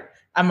 all right,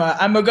 I'm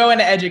gonna go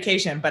into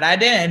education, but I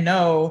didn't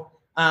know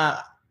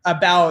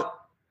about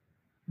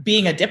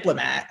being a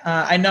diplomat.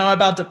 I know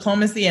about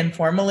diplomacy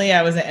informally.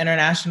 I was an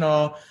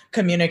international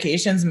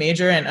communications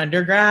major in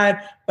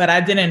undergrad, but I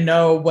didn't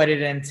know what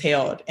it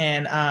entailed.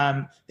 And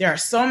there are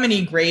so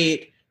many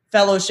great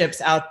fellowships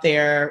out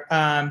there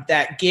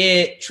that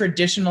get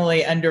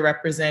traditionally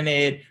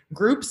underrepresented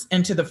groups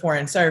into the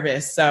Foreign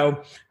Service.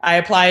 So I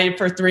applied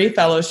for 3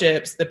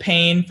 fellowships: the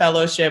Payne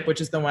Fellowship,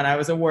 which is the one I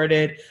was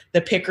awarded, the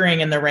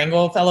Pickering and the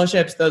Rangel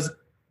Fellowships. Those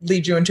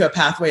lead you into a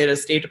pathway to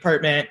State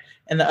Department,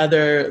 and the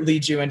other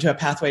leads you into a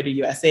pathway to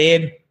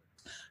USAID.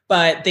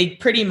 But they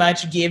pretty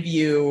much give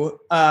you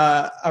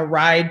a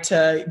ride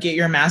to get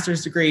your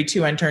master's degree,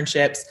 2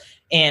 internships,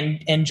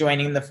 and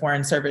joining the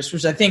Foreign Service,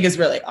 which I think is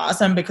really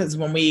awesome, because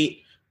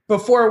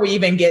before we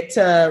even get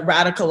to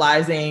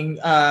radicalizing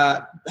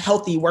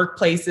healthy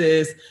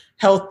workplaces,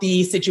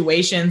 healthy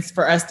situations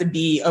for us to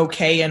be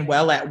okay and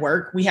well at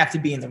work, we have to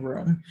be in the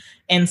room.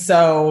 And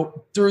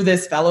so through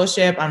this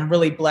fellowship, I'm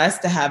really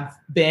blessed to have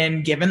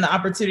been given the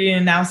opportunity to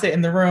now sit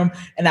in the room.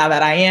 And now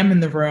that I am in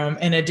the room,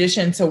 in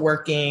addition to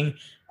working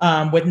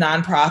with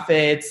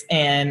nonprofits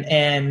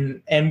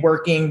and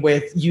working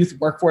with youth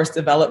workforce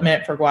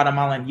development for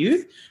Guatemalan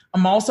youth,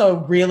 I'm also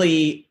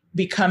really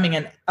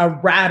becoming a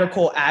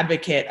radical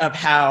advocate of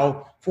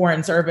how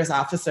Foreign Service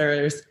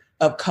officers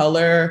of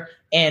color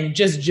and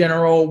just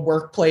general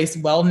workplace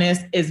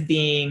wellness is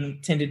being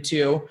tended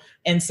to.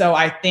 And so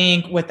I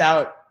think,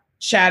 without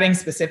chatting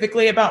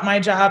specifically about my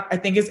job, I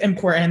think it's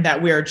important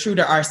that we are true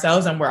to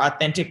ourselves and we're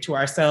authentic to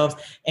ourselves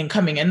in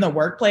coming in the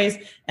workplace.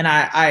 And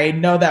I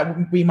know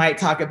that we might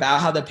talk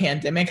about how the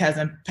pandemic has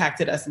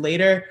impacted us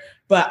later,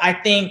 but I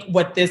think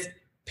what this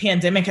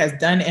pandemic has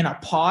done in a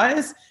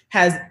pause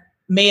has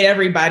made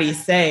everybody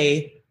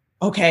say,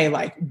 okay,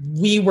 like,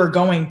 we were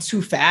going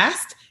too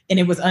fast and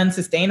it was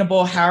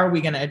unsustainable. How are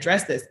we going to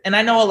address this? And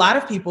I know a lot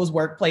of people's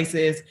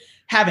workplaces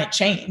haven't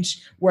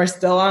changed. We're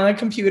still on a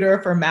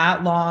computer for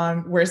mad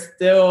long. We're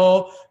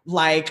still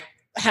like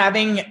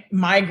having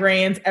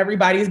migraines.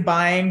 Everybody's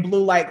buying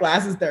blue light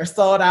glasses. They're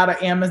sold out of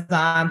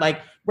Amazon.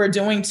 Like, we're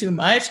doing too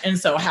much. And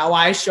so how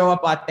I show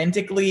up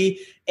authentically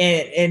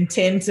and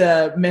tend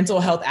to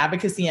mental health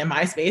advocacy in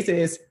my space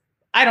is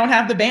I don't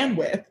have the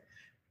bandwidth.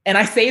 And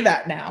I say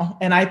that now.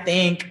 And I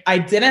think I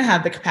didn't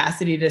have the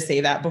capacity to say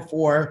that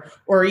before,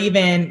 or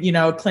even,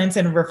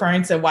 Clinton,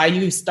 referring to why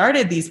you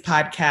started this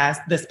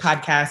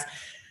podcast,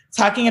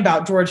 talking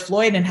about George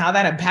Floyd and how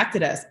that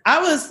impacted us.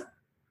 I was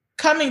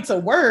coming to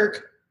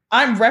work,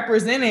 I'm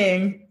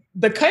representing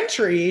the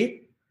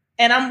country,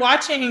 and I'm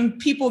watching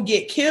people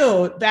get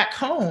killed back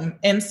home.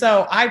 And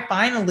so I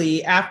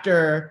finally,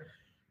 after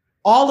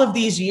all of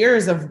these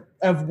years of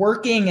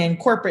working in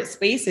corporate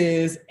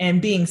spaces and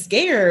being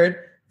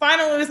scared,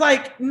 finally was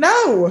like,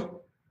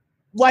 no,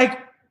 like,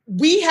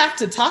 we have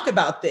to talk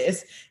about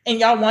this. And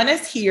y'all want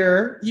us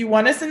here, you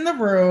want us in the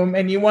room,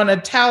 and you want to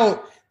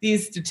tout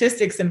these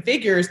statistics and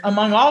figures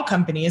among all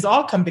companies.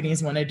 All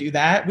companies want to do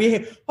that.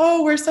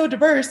 We're so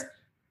diverse.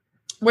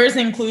 Where's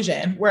the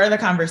inclusion? Where are the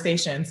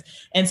conversations?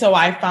 And so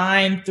I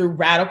find, through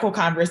radical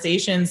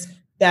conversations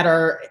that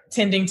are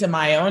tending to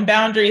my own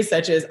boundaries,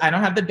 such as I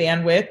don't have the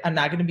bandwidth, I'm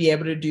not going to be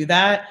able to do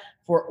that,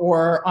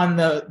 or on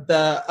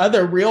the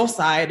other real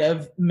side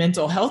of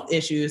mental health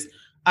issues,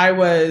 I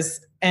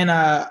was on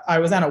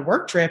a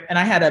work trip and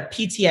I had a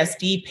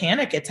PTSD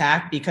panic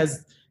attack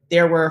because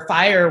there were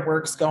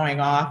fireworks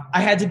going off.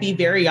 I had to be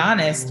very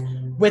honest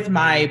with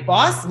my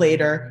boss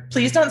later.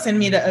 Please don't send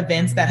me to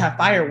events that have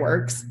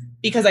fireworks,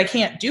 because I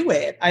can't do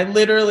it. I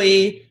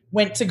literally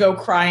went to go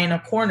cry in a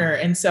corner.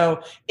 And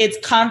so it's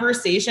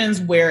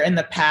conversations where in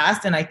the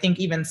past, and I think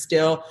even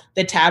still,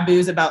 the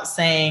taboos about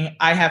saying,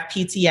 I have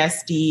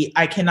PTSD,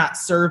 I cannot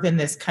serve in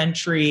this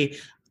country,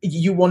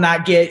 you will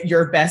not get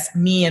your best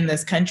me in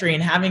this country,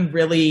 and having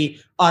really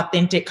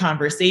authentic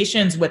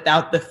conversations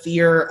without the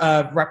fear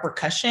of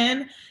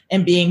repercussion,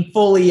 and being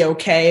fully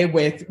okay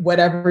with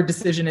whatever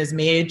decision is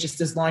made,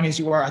 just as long as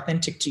you are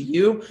authentic to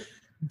you.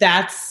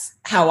 That's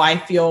how I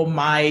feel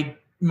my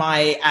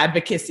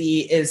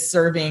advocacy is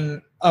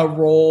serving a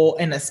role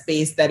in a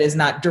space that is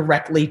not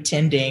directly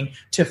tending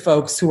to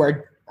folks who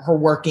are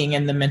working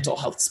in the mental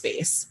health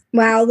space.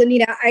 Wow,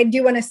 Lenita, I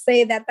do want to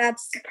say that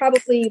that's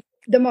probably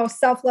the most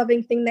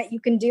self-loving thing that you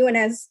can do. And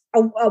as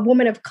a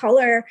woman of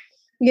color,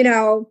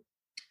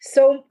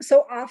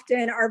 so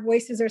often our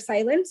voices are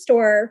silenced,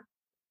 or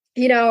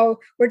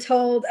we're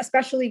told,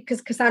 especially because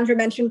Cassandra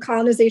mentioned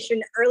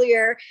colonization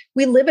earlier,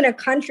 we live in a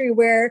country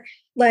where,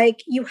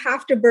 like, you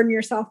have to burn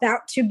yourself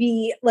out to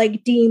be,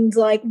 like, deemed,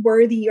 like,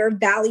 worthy or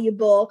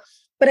valuable.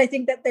 But I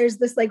think that there's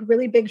this, like,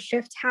 really big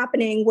shift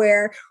happening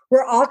where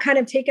we're all kind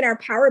of taking our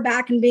power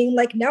back and being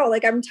like, no,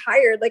 like, I'm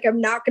tired, like,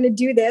 I'm not going to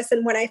do this.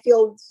 And when I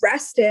feel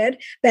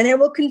rested, then I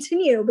will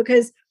continue,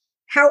 because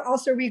how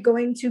else are we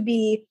going to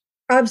be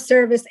of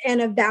service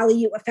and of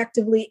value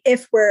effectively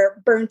if we're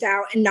burnt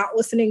out and not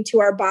listening to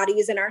our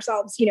bodies and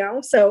ourselves,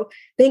 So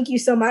thank you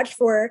so much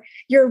for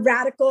your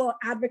radical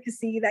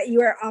advocacy that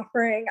you are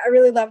offering. I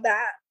really love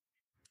that.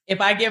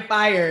 If I get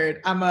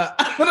fired, I'm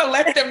gonna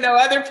let them know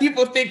other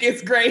people think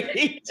it's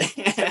great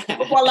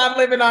while I'm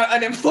living on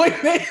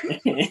unemployment.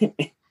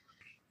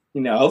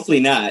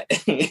 Hopefully not.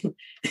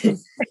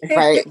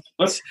 Right.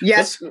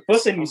 We'll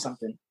send you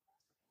something.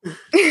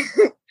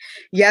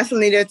 Yes,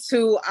 Lena,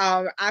 too.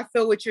 I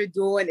feel what you're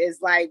doing is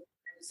like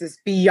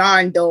just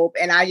beyond dope.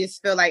 And I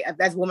just feel like,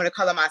 as a woman of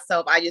color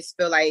myself, I just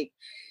feel like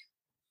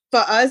for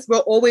us,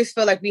 we'll always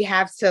feel like we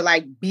have to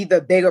like be the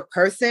bigger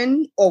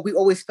person, or we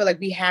always feel like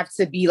we have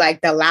to be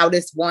like the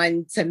loudest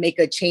one to make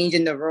a change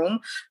in the room,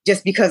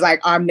 just because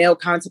like our male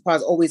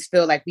counterparts always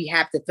feel like we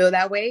have to feel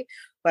that way.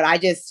 But I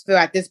just feel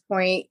at this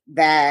point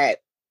that,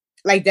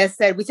 like Des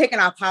said, we're taking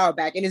our power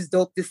back, and it's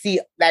dope to see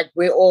like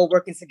we're all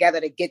working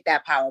together to get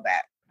that power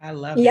back. I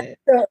love it.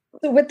 So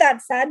with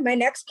that said, my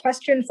next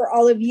question for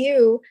all of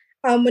you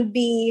would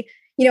be,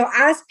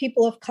 as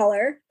people of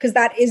color, because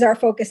that is our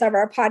focus of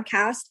our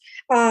podcast,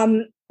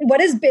 what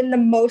has been the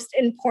most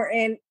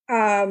important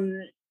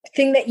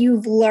thing that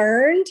you've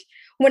learned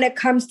when it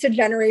comes to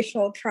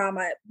generational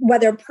trauma,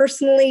 whether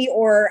personally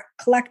or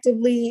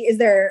collectively? Is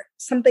there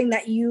something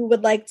that you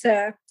would like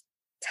to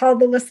tell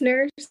the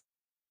listeners?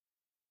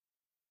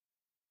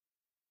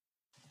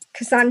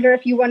 Cassandra,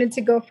 if you wanted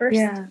to go first.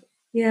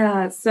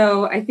 Yeah.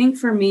 So I think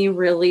for me,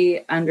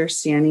 really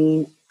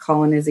understanding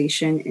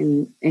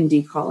colonization and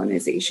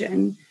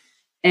decolonization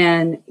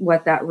and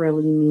what that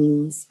really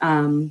means.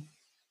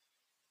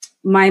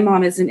 My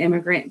mom as an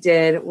immigrant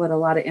did what a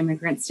lot of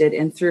immigrants did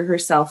and threw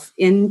herself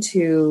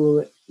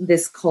into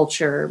this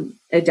culture,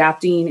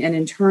 adapting and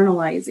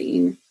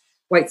internalizing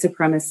white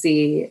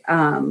supremacy,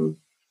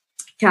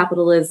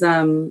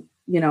 capitalism,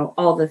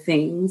 all the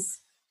things,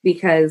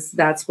 because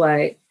that's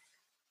what,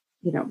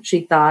 she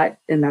thought,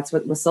 and that's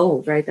what was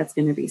sold, right? That's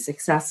going to be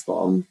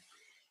successful.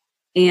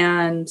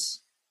 And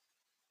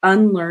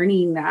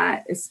unlearning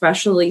that,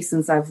 especially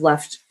since I've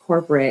left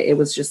corporate, it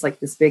was just like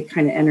this big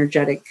kind of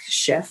energetic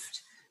shift,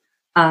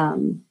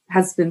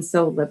 has been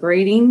so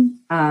liberating.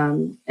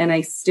 And I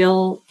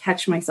still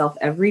catch myself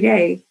every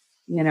day,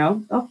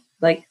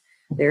 like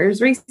there's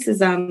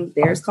racism,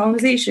 there's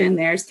colonization,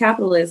 there's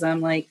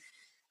capitalism,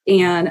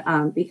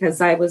 and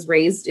because I was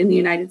raised in the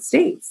United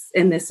States,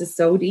 and this is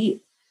so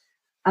deep.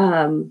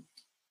 And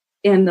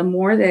the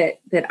more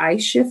that I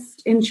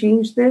shift and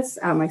change this,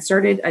 I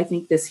started, I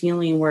think, this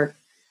healing work,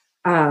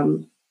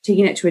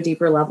 taking it to a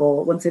deeper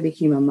level once I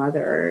became a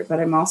mother, but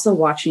I'm also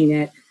watching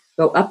it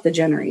go up the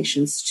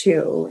generations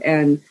too.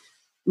 And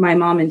my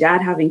mom and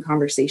dad having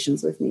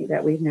conversations with me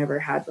that we've never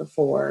had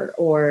before,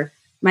 or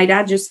my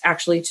dad just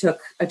actually took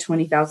a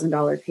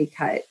 $20,000 pay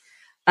cut,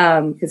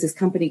 because his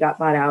company got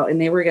bought out,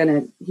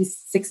 and he's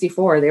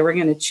 64, they were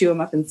going to chew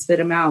him up and spit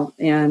him out.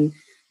 And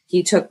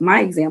he took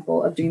my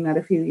example of doing that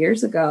a few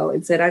years ago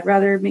and said, I'd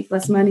rather make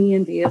less money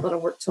and be able to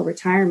work till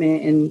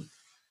retirement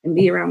and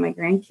be around my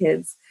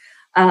grandkids.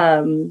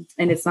 And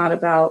it's not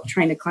about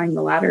trying to climb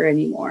the ladder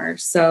anymore.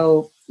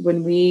 So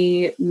when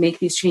we make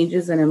these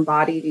changes and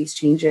embody these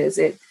changes,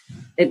 it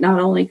not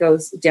only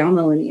goes down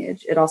the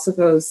lineage, it also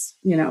goes,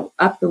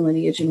 up the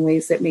lineage in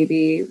ways that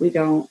maybe we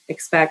don't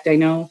expect. I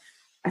know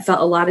I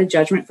felt a lot of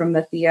judgment from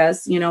the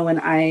Theas, when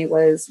I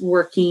was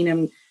working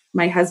and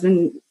my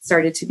husband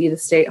started to be the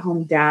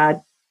stay-at-home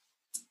dad,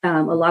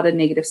 a lot of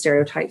negative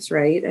stereotypes,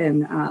 right?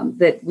 And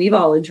that we've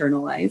all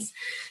internalized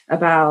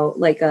about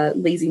like a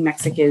lazy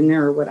Mexican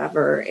or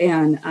whatever.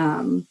 And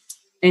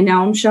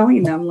now I'm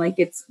showing them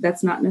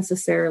that's not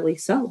necessarily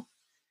so.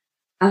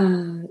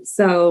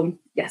 So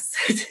yes.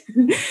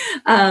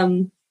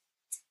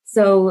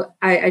 So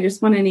I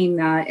just want to name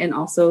that, and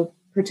also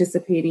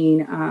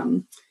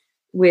participating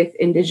with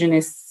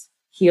Indigenous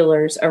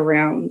healers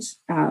around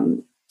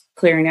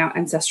clearing out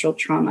ancestral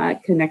trauma,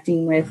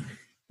 connecting with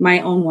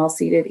my own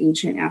well-seated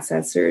ancient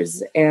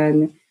ancestors,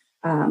 and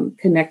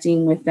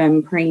connecting with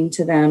them, praying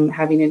to them,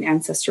 having an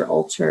ancestor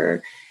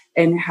altar,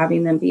 and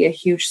having them be a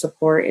huge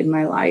support in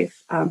my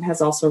life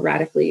has also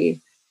radically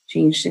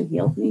changed and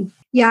healed me.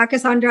 Yeah,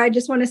 Cassandra, I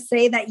just want to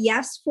say that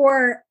yes,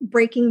 for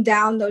breaking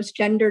down those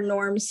gender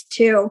norms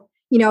too.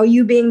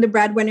 You being the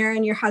breadwinner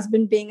and your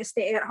husband being a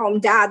stay-at-home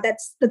dad,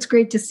 that's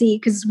great to see,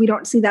 because we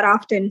don't see that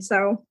often.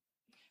 So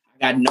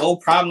got no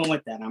problem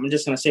with that. I'm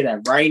just going to say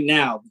that right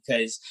now,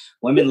 because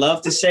women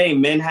love to say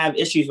men have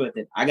issues with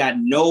it. I got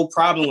no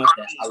problem with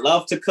that. I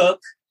love to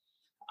cook.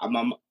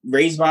 I'm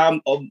raised by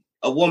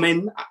a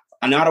woman.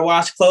 I know how to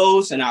wash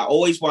clothes, and I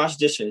always wash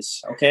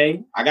dishes.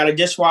 Okay. I got a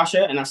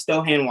dishwasher, and I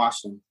still hand wash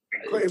them.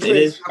 It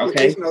is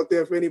okay. Out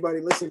there for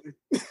anybody listening.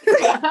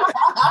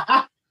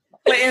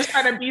 Clayton's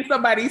trying to be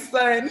somebody's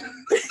son.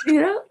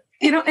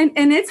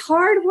 And it's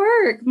hard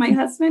work. My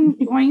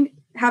husband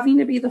having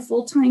to be the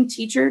full-time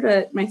teacher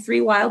to my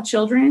 3 wild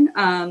children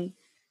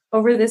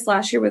over this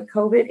last year with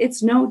COVID,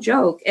 it's no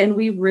joke. And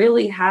we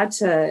really had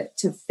to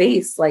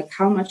face like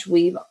how much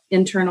we've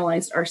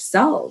internalized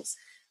ourselves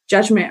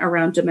judgment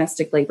around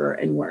domestic labor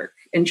and work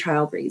and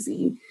child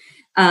raising.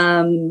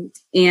 And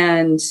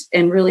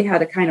really how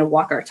to kind of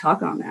walk our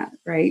talk on that,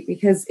 right?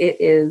 Because it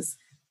is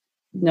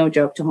no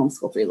joke to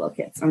homeschool 3 little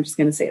kids. I'm just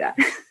going to say that.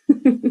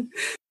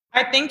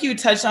 I think you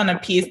touched on a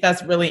piece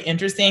that's really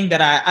interesting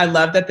that I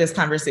love that this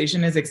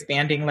conversation is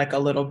expanding like a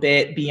little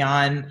bit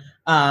beyond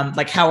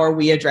like how are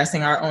we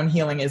addressing our own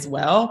healing as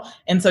well.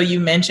 And so you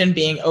mentioned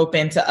being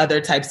open to other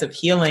types of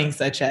healing,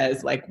 such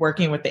as like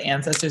working with the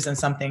ancestors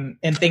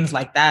and things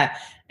like that.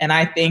 And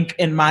I think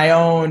in my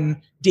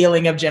own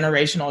dealing of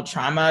generational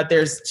trauma,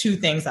 there's 2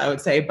 things I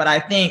would say, but I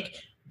think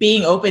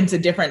being open to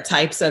different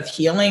types of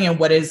healing and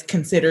what is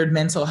considered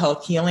mental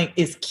health healing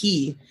is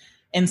key.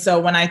 And so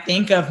when I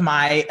think of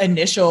my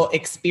initial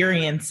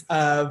experience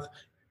of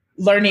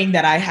learning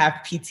that I have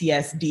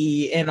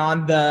PTSD and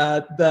on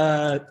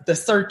the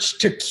search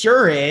to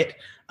cure it,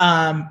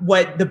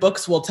 what the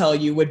books will tell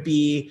you would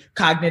be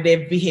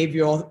cognitive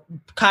behavioral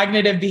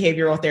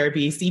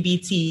therapy,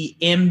 CBT,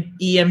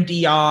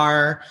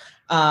 EMDR.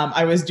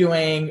 I was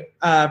doing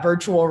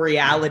virtual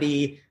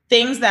reality,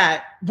 things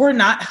that were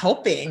not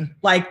helping.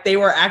 Like they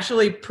were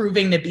actually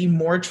proving to be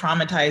more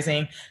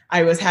traumatizing.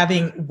 I was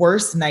having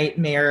worse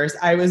nightmares.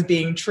 I was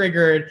being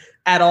triggered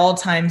at all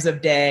times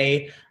of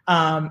day.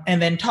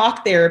 And then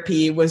talk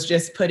therapy was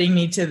just putting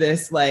me to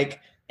this, like,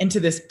 into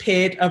this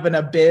pit of an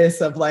abyss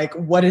of like,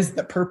 what is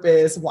the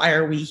purpose? Why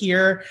are we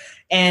here?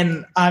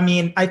 And I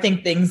mean, I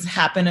think things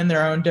happen in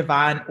their own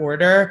divine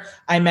order.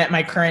 I met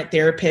my current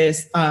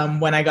therapist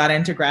when I got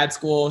into grad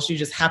school. She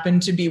just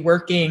happened to be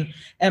working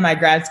at my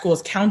grad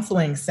school's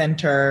counseling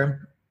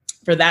center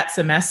for that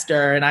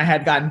semester. And I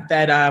had gotten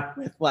fed up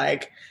with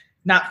like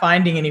not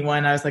finding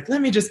anyone. I was like,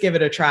 let me just give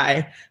it a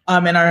try.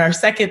 And on our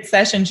second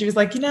session, she was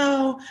like,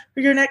 for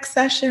your next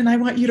session, I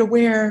want you to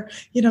wear,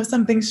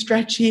 something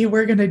stretchy.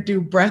 We're going to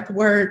do breath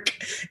work.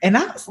 And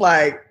I was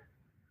like,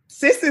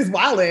 sis is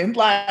wildin'.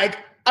 Like,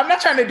 I'm not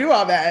trying to do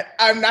all that.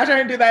 I'm not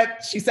trying to do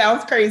that. She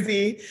sounds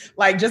crazy.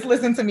 Like, just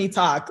listen to me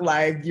talk.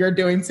 Like, you're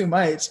doing too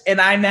much. And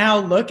I now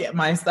look at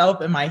myself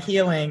and my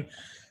healing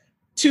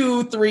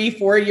 2, 3,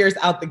 4 years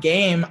out the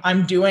game.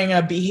 I'm doing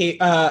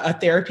a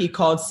therapy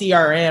called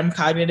CRM,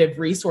 Cognitive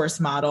Resource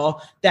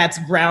Model, that's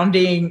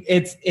grounding.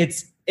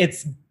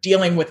 It's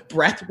dealing with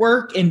breath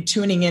work and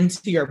tuning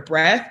into your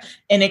breath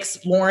and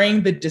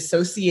exploring the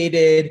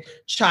dissociated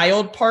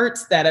child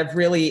parts that have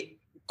really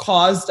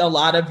caused a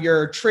lot of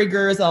your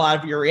triggers, a lot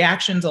of your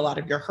reactions, a lot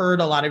of your hurt,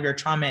 a lot of your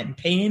trauma and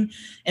pain.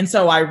 And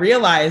so I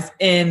realized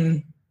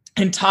in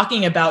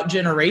talking about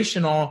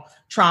generational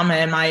trauma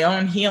and my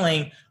own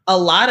healing, a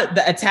lot of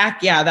the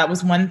attack, that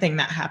was one thing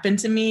that happened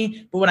to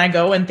me. But when I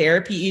go in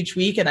therapy each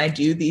week and I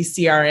do these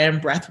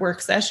CRM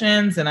breathwork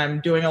sessions and I'm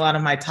doing a lot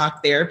of my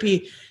talk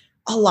therapy,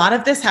 a lot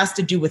of this has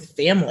to do with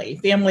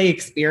family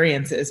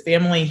experiences,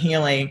 family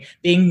healing,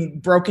 being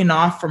broken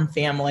off from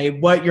family,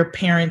 what your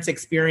parents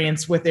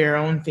experienced with their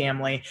own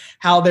family,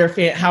 how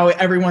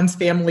everyone's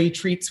family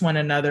treats one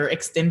another,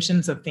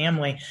 extensions of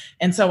family.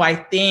 And so I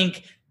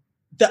think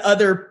the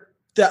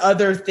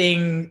other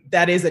thing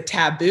that is a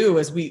taboo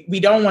is we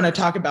don't want to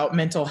talk about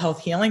mental health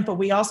healing, but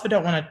we also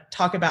don't want to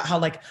talk about how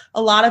like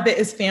a lot of it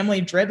is family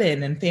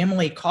driven and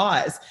family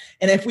caused.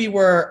 And if we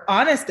were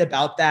honest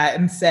about that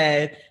and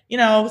said,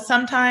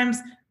 sometimes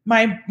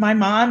my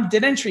mom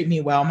didn't treat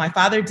me well, my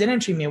father didn't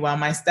treat me well,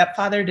 my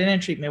stepfather didn't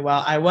treat me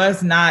well, I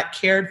was not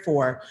cared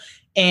for.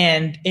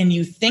 And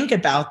you think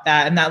about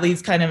that, and that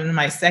leads kind of in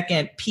my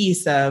second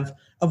piece of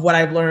what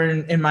I've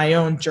learned in my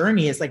own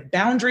journey is like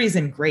boundaries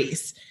and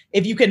grace.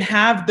 If you can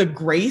have the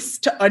grace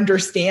to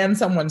understand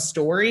someone's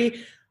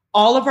story,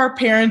 all of our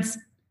parents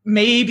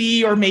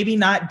maybe or maybe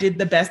not did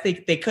the best they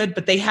could,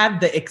 but they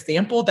had the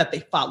example that they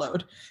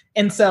followed.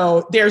 And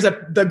so there's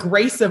the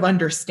grace of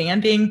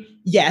understanding.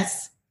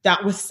 Yes,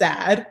 that was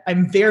sad.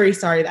 I'm very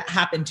sorry that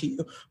happened to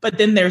you. But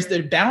then there's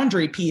the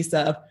boundary piece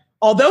of,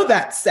 although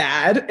that's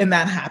sad and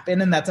that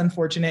happened and that's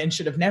unfortunate and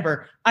should have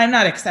never, I'm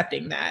not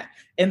accepting that.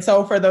 And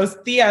so for those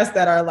tias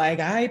that are like,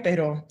 ay,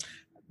 pero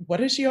what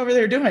is she over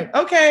there doing?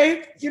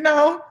 Okay, he's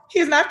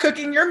not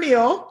cooking your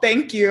meal.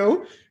 Thank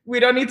you. We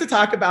don't need to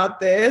talk about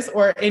this.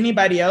 Or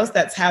anybody else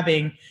that's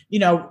having,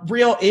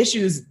 real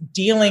issues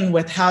dealing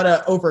with how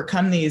to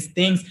overcome these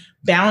things.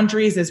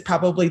 Boundaries is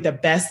probably the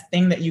best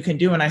thing that you can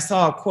do. And I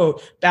saw a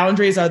quote,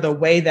 boundaries are the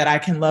way that I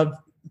can love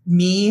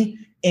me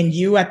and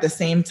you at the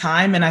same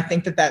time. And I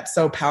think that that's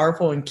so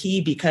powerful and key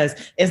because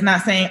it's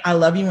not saying I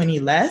love you any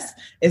less.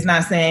 It's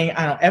not saying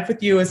I don't F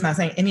with you. It's not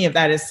saying any of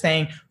that. It's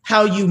saying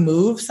how you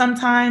move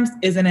sometimes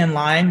isn't in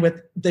line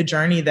with the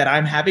journey that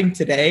I'm having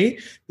today,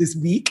 this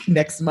week,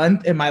 next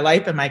month in my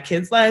life and my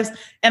kids' lives.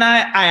 And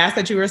I ask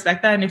that you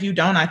respect that. And if you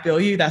don't, I feel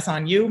you, that's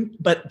on you.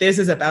 But this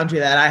is a boundary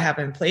that I have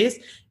in place.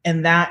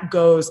 And that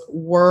goes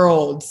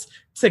worlds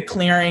to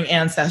clearing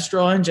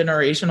ancestral and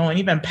generational and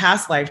even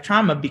past life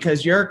trauma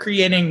because you're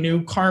creating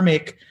new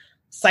karmic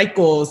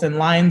cycles and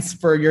lines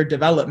for your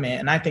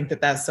development. And I think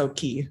that that's so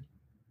key.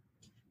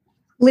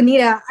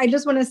 Lanita, I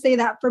just want to say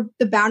that for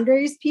the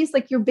boundaries piece,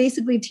 like you're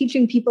basically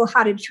teaching people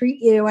how to treat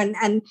you.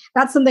 And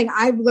that's something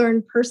I've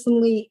learned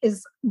personally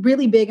is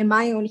really big in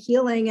my own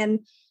healing. And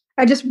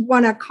I just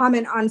want to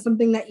comment on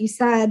something that you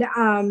said.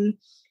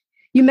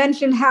 You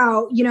mentioned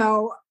how,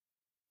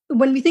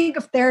 when we think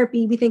of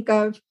therapy, we think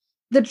of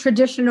the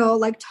traditional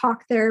like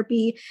talk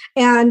therapy.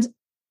 And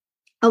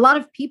a lot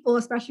of people,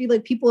 especially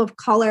like people of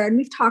color, and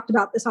we've talked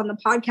about this on the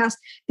podcast,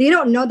 they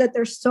don't know that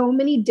there's so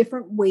many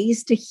different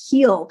ways to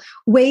heal,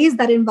 ways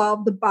that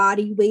involve the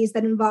body, ways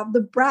that involve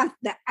the breath,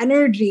 the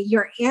energy,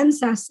 your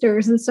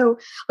ancestors. And so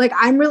like,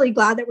 I'm really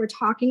glad that we're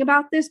talking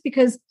about this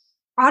because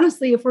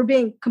honestly, if we're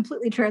being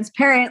completely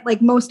transparent,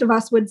 like most of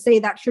us would say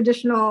that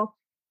traditional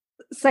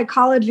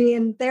psychology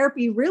and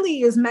therapy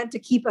really is meant to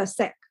keep us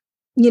sick,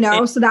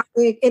 so that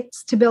way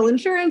it's to bill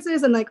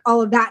insurances and like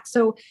all of that.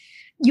 So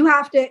you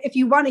have to, if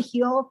you want to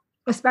heal,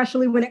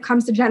 especially when it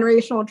comes to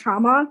generational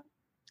trauma,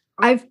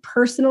 I've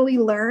personally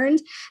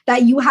learned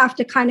that you have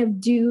to kind of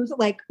do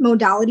like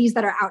modalities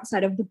that are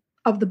outside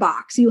of the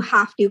box. You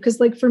have to, because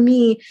like for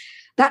me,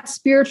 that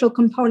spiritual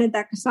component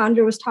that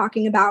Cassandra was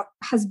talking about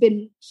has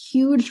been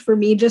huge for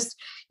me. Just,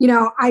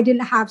 I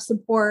didn't have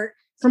support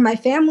from my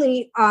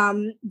family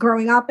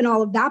growing up and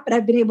all of that, but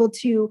I've been able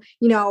to,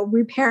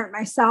 reparent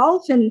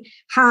myself and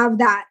have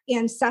that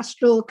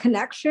ancestral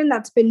connection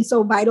that's been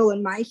so vital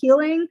in my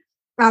healing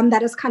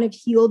that has kind of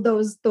healed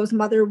those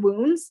mother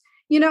wounds,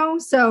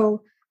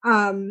 So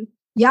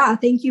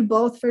thank you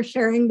both for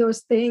sharing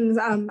those things.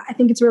 I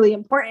think it's really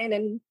important.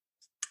 And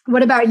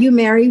what about you,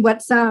 Mary?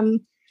 What's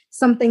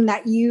something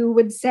that you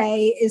would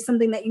say is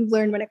something that you've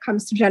learned when it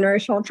comes to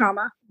generational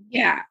trauma?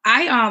 Yeah,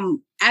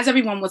 as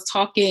everyone was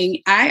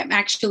talking,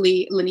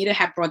 Lanita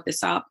had brought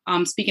this up,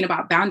 speaking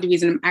about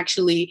boundaries, and I'm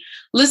actually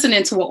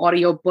listening to an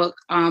audio book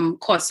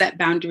called Set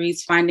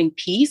Boundaries, Finding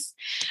Peace.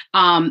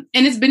 And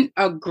it's been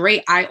a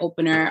great eye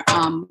opener,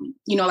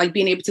 like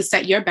being able to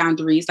set your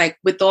boundaries, like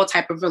with all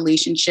type of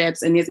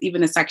relationships. And there's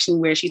even a section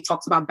where she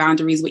talks about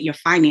boundaries with your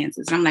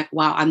finances. And I'm like,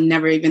 wow, I've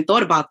never even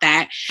thought about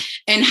that.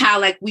 And how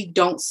like we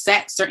don't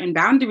set certain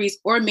boundaries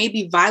or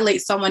maybe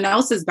violate someone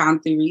else's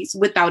boundaries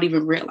without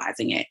even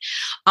realizing it.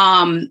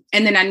 And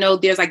then I know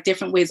there's like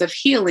different ways of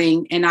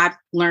healing. And I've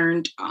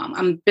learned,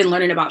 I've been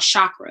learning about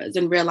chakras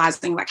and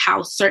realizing like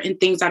how certain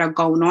things that are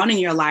going on in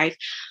your life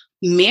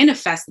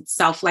manifest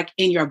itself like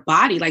in your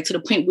body, like to the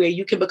point where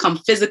you can become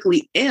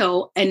physically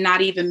ill and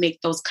not even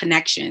make those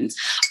connections.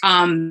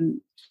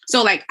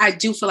 So like, I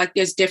do feel like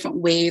there's different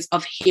ways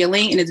of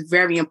healing, and it's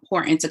very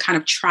important to kind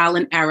of trial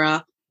and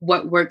error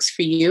what works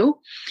for you.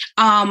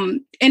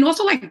 And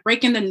also like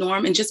breaking the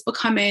norm and just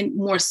becoming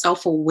more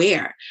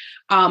self-aware.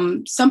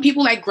 Some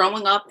people like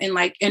growing up in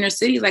like inner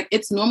cities, like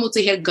it's normal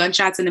to hear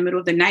gunshots in the middle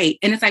of the night.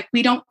 And it's like,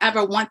 we don't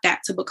ever want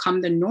that to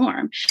become the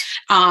norm.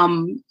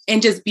 And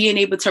just being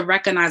able to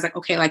recognize like,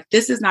 okay, like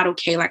this is not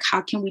okay. Like,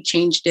 how can we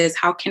change this?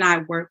 How can I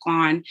work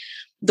on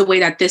the way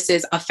that this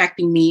is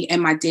affecting me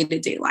in my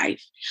day-to-day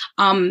life?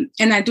 And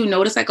I do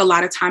notice like a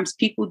lot of times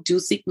people do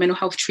seek mental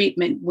health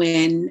treatment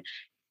when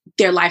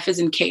their life is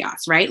in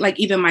chaos, right? Like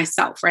even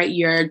myself, right?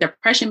 Your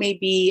depression may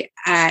be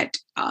at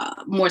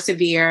more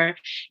severe,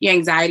 your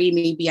anxiety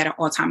may be at an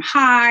all-time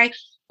high,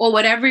 or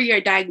whatever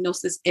your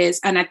diagnosis is.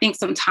 And I think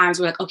sometimes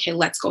we're like, okay,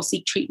 let's go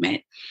seek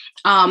treatment.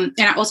 And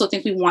I also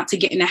think we want to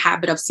get in the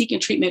habit of seeking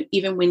treatment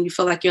even when you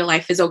feel like your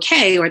life is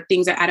okay or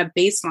things are at a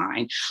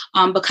baseline,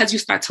 because you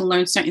start to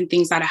learn certain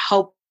things that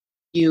help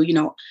you,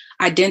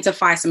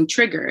 identify some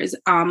triggers,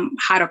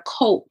 how to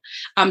cope.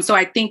 So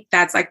I think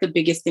that's like the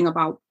biggest thing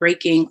about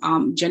breaking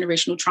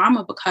generational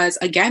trauma, because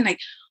again, like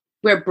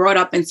we're brought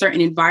up in certain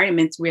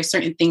environments where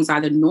certain things are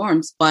the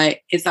norms, but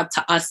it's up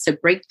to us to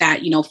break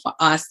that, for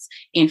us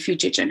and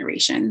future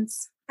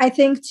generations. I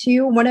think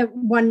too,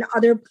 one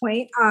other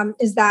point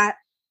is that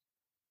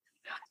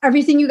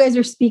everything you guys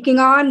are speaking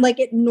on, like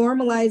it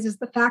normalizes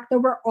the fact that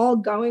we're all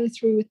going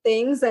through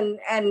things and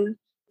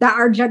that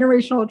our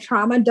generational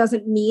trauma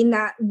doesn't mean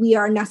that we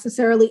are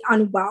necessarily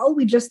unwell.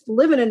 We just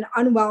live in an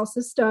unwell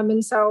system.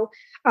 And so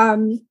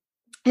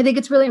I think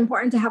it's really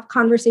important to have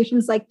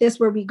conversations like this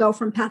where we go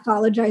from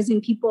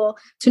pathologizing people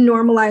to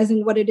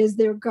normalizing what it is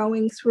they're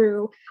going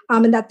through,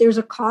 and that there's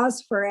a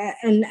cause for it.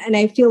 And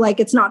I feel like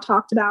it's not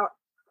talked about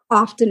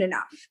often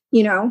enough,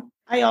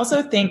 I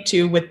also think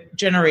too, with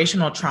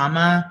generational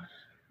trauma,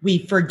 we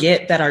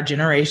forget that our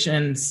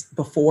generations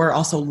before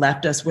also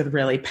left us with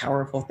really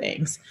powerful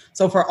things.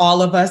 So for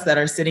all of us that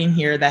are sitting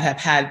here that have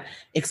had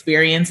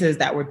experiences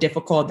that were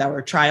difficult, that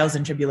were trials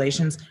and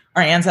tribulations,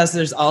 our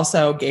ancestors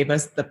also gave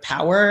us the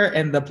power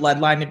and the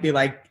bloodline to be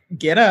like,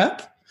 get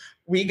up,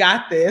 we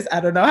got this. I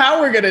don't know how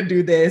we're going to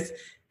do this.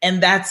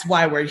 And that's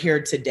why we're here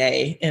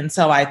today. And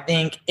so I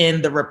think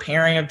in the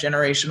repairing of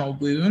generational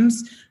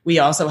wounds, we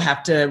also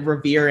have to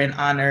revere and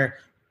honor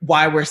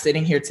why we're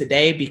sitting here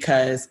today,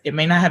 because it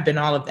may not have been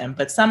all of them,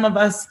 but some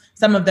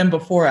of them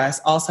before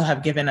us also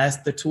have given us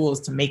the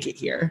tools to make it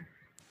here.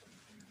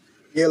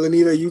 Yeah,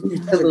 Lanita, you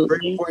had a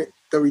great point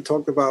that we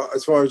talked about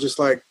as far as just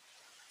like,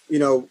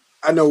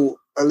 I know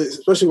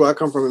especially where I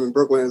come from in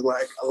Brooklyn, is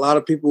like a lot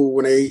of people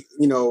when they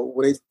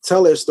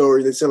tell their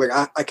story, they say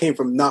like I came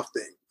from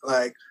nothing.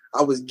 Like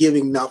I was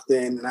giving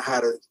nothing, and I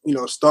had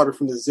to started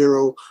from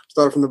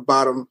the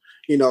bottom,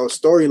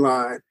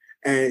 storyline.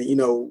 And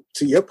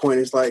to your point,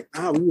 it's like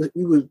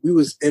we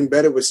was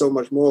embedded with so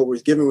much more,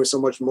 was giving with so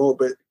much more,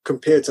 but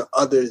compared to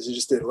others, it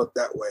just didn't look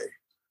that way.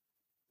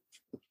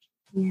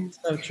 Yeah,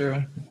 so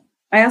true.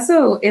 I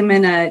also am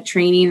in a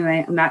training,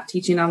 and I'm not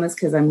teaching on this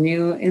because I'm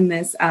new in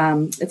this.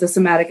 It's a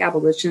somatic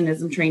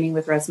abolitionism training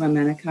with Resmaa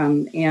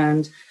Menakem,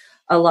 and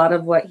a lot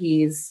of what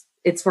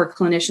it's for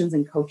clinicians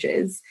and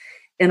coaches.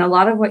 And a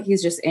lot of what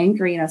he's just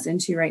anchoring us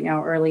into right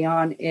now early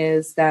on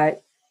is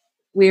that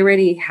we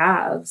already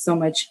have so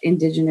much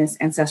indigenous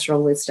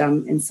ancestral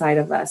wisdom inside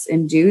of us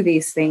and do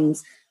these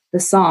things,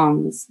 the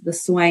songs, the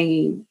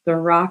swaying, the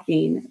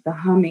rocking, the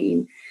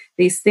humming,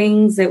 these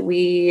things that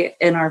we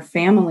in our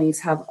families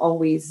have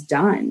always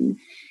done.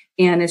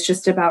 And it's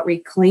just about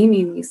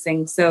reclaiming these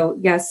things. So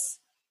yes,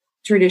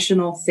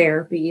 traditional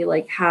therapy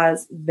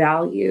has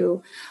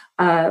value,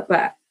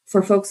 but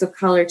for folks of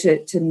color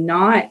to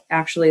not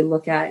actually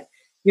look at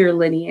your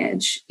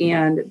lineage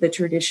and the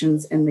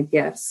traditions and the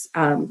gifts,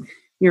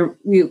 you're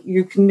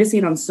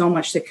missing on so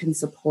much that can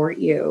support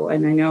you.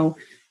 And I know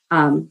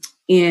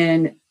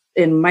in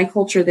my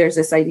culture, there's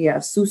this idea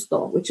of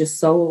susto, which is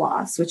soul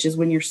loss, which is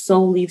when your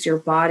soul leaves your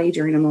body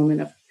during a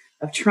moment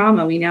of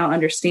trauma. We now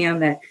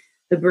understand that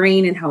the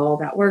brain and how all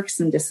that works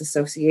and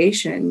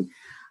disassociation,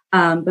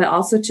 but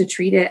also to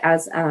treat it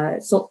as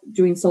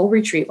doing soul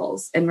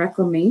retrievals and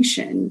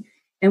reclamation.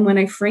 And when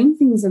I frame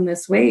things in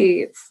this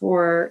way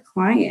for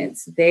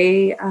clients,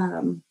 they,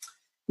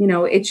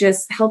 it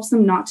just helps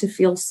them not to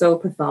feel so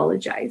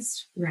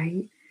pathologized,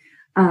 right?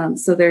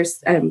 So there's,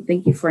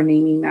 thank you for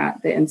naming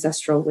that, the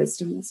ancestral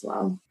wisdom as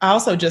well. I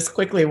also just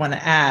quickly want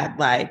to add,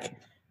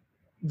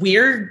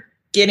 we're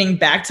getting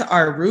back to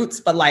our roots,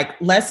 but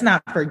let's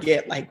not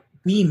forget,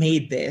 we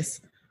made this.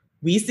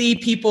 We see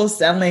people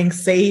selling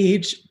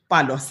sage,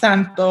 Palo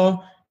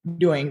Santo,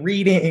 doing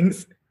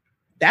readings.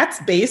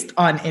 That's based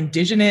on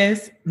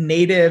indigenous,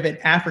 native, and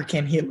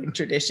African healing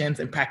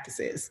traditions and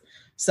practices.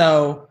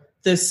 So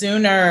the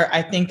sooner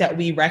I think that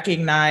we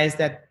recognize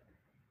that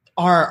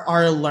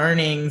our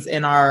learnings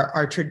and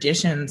our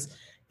traditions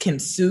can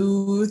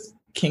soothe,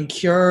 can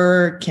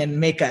cure, can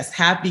make us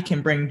happy,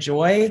 can bring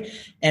joy,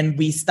 and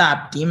we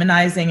stop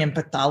demonizing and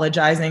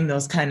pathologizing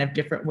those kind of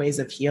different ways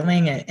of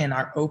healing and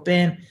are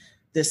open,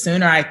 the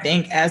sooner I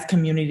think as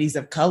communities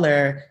of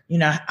color,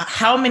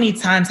 how many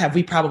times have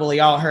we probably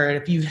all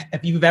heard,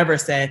 if you've ever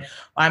said,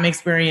 well, I'm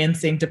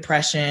experiencing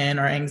depression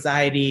or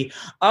anxiety.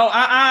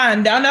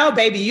 Oh, no,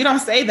 baby, you don't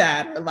say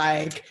that.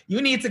 Or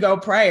you need to go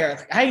pray. Or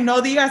I know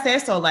that you guys say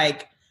so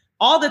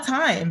all the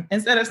time,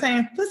 instead of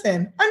saying,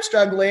 listen, I'm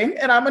struggling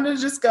and I'm going to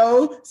just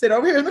go sit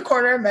over here in the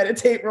corner and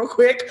meditate real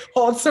quick,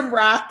 hold some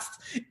rocks,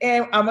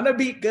 and I'm going to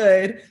be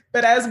good.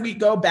 But as we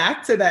go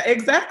back to that,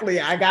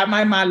 exactly, I got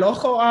my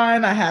malojo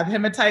on, I have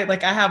hematite,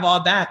 I have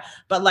all that.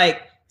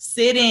 But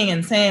sitting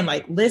and saying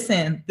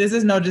listen, this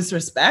is no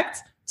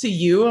disrespect to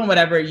you and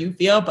whatever you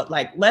feel, but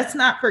let's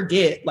not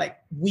forget,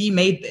 we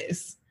made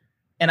this.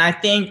 And I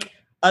think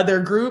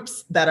other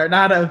groups that are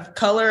not of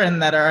color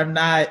and that are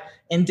not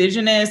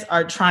indigenous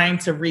are trying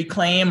to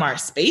reclaim our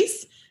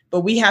space,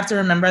 but we have to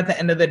remember at the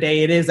end of the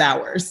day, it is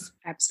ours.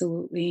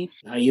 Absolutely.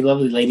 You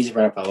lovely ladies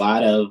brought up a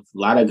lot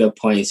of good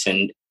points.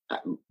 And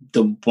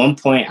the one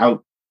point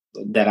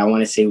that I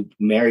want to say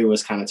Mary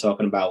was kind of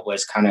talking about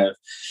was kind of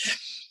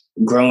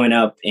growing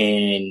up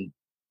and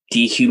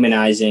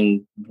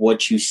dehumanizing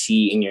what you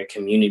see in your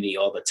community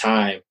all the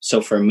time.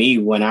 So for me,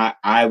 when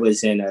I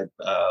was in a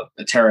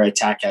terror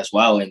attack as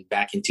well, and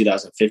back in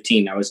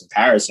 2015, I was in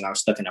Paris and I was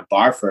stuck in a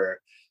bar for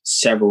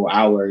several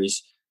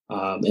hours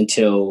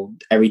until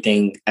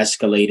everything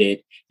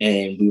escalated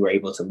and we were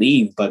able to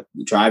leave. But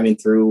driving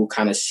through,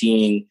 kind of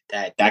seeing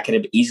that could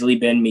have easily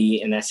been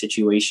me in that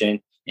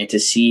situation, and to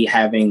see,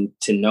 having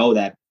to know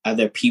that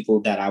other people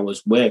that I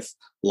was with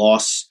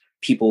lost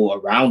people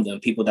around them,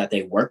 people that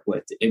they work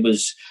with. It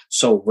was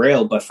so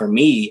real. But for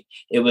me,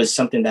 it was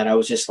something that I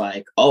was just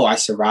like, oh, I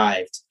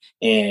survived.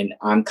 And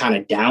I'm kind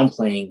of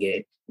downplaying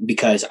it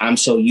because I'm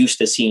so used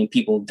to seeing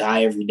people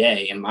die every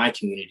day in my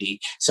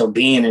community. So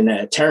being in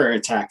a terror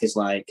attack is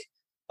like,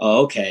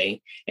 oh, okay.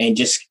 And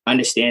just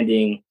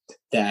understanding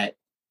that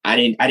I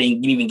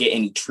didn't even get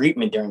any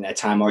treatment during that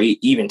time or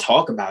even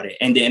talk about it.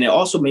 And then it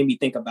also made me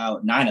think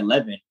about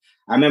 9/11.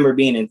 I remember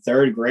being in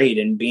third grade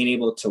and being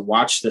able to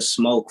watch the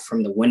smoke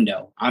from the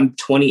window. I'm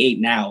 28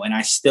 now, and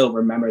I still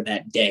remember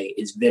that day.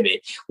 It's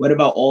vivid. What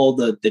about all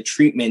the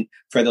treatment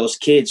for those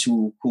kids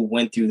who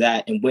went through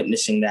that and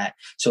witnessing that?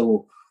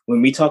 So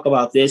when we talk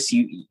about this,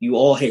 you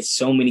all hit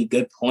so many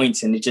good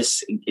points, and it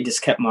just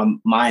kept my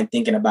mind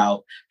thinking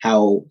about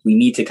how we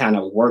need to kind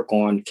of work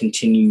on,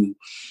 continue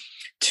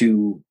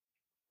to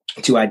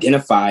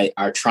identify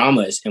our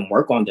traumas and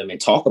work on them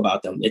and talk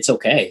about them. It's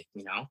okay,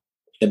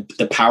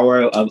 The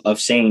power of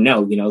saying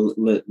no,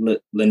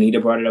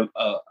 Lanita brought it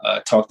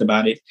up, talked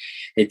about it.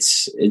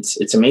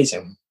 It's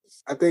amazing.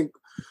 I think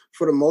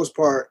for the most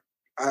part,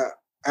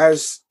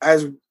 as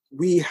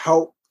we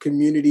help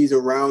communities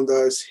around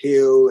us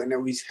heal, and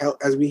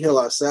as we heal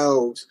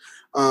ourselves,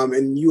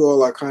 and you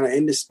all are kind of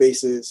in the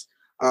spaces.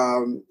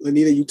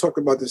 Lanita, you talked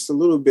about this a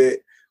little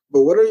bit,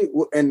 but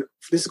and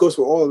this goes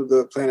for all of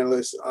the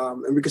panelists,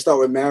 and we can start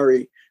with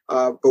Mary.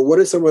 But what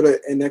are some of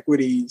the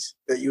inequities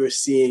that you are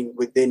seeing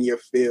within your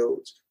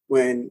fields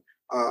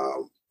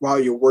while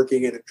you're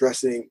working and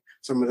addressing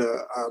some of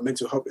the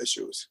mental health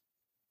issues?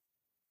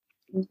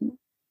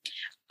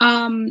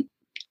 Mm-hmm.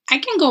 I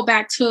can go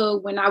back to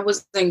when I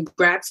was in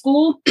grad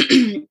school.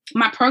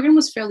 My program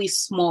was fairly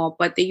small,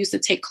 but they used to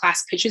take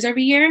class pictures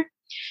every year.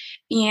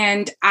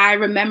 And I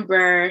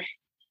remember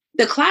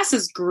the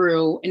classes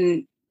grew,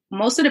 and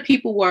most of the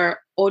people were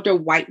older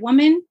white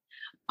women.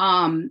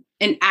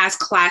 And as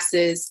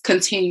classes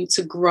continued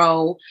to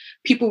grow,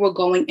 people were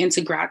going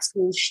into grad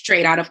school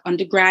straight out of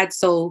undergrad.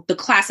 So the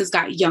classes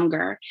got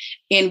younger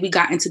and we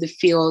got into the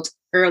field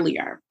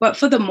earlier. But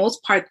for the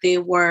most part,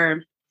 there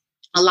were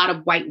a lot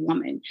of white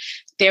women.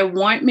 There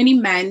weren't many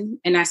men.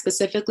 And I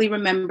specifically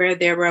remember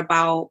there were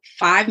about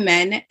 5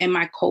 men in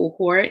my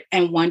cohort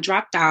and 1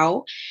 dropped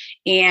out.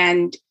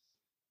 And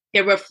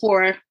there were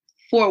four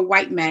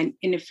white men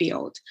in the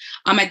field.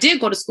 I did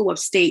go to school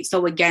upstate.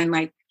 So again,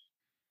 like,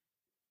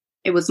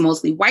 it was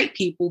mostly white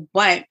people,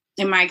 but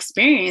in my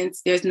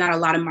experience, there's not a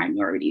lot of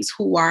minorities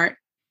who are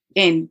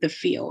in the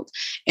field.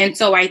 And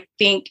so I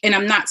think, and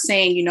I'm not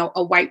saying,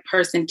 a white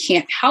person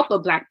can't help a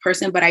Black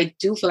person, but I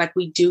do feel like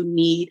we do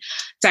need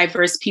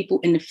diverse people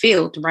in the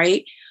field,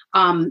 right?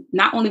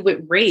 Not only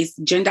with race,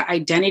 gender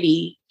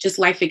identity, just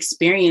life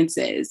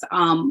experiences,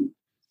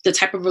 the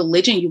type of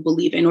religion you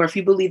believe in, or if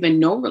you believe in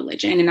no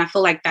religion. And I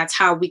feel like that's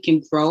how we can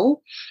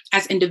grow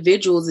as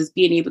individuals, is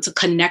being able to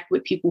connect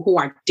with people who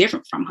are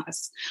different from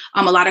us.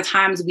 A lot of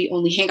times we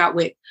only hang out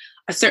with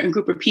a certain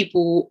group of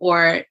people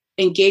or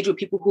engage with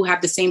people who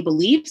have the same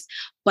beliefs,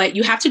 but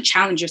you have to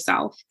challenge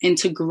yourself and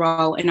to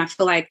grow. And I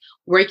feel like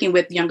working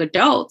with young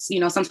adults,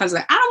 sometimes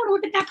like, I don't want to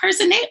work with that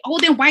person. They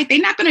old and white. They're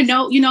not going to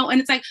know, and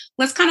it's like,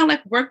 let's kind of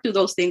like work through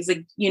those things,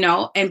 like,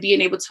 and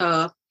being able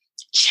to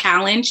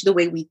challenge the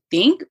way we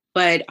think.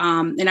 But,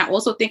 and I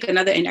also think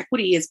another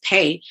inequity is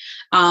pay.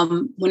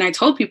 When I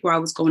told people I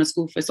was going to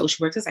school for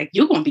social work, it's like,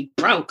 you're going to be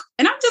broke.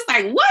 And I'm just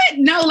like, what?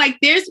 No, like,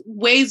 there's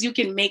ways you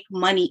can make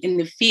money in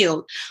the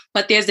field,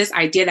 but there's this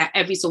idea that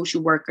every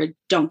social worker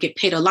don't get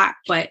paid a lot,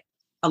 but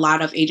a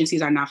lot of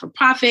agencies are not for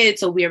profit.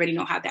 So we already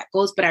know how that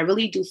goes. But I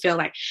really do feel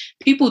like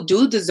people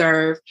do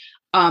deserve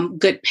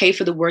good pay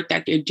for the work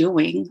that they're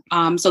doing.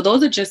 So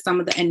those are just some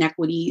of the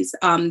inequities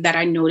that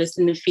I noticed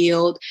in the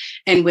field.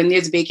 And when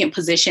there's vacant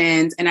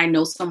positions and I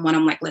know someone,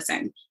 I'm like,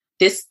 listen,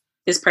 this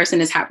person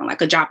is having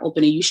like a job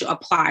opening, you should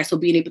apply. So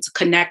being able to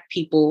connect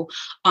people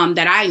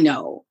that I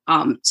know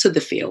to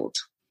the field.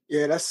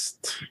 Yeah,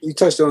 you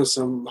touched on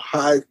some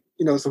high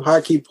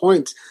key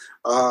points,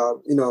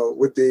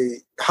 with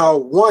the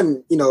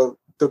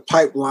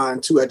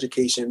pipeline to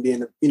education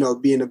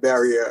being a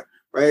barrier,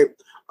 right?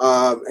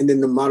 And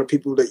then the amount of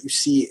people that you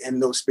see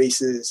in those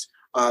spaces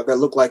that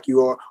look like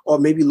you or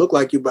maybe look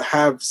like you, but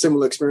have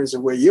similar experience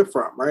of where you're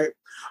from, right?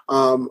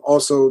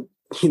 Also,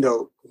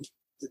 the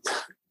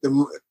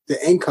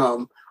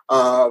income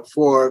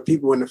for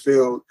people in the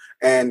field,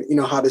 and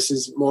how this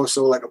is more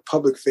so like a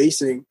public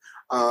facing,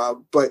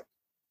 but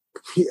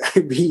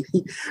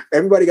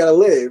everybody got to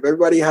live.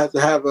 Everybody has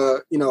to have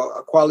a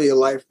quality of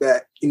life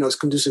that is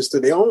conducive to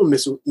their own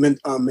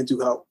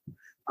mental health.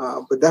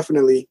 But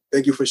definitely,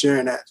 thank you for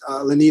sharing that.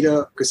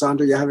 Lanita,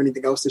 Cassandra, you have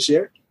anything else to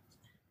share?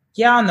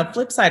 Yeah, on the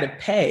flip side of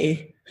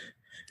pay,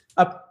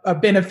 a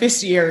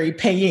beneficiary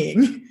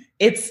paying,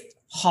 it's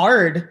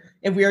hard.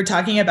 If we are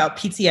talking about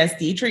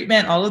PTSD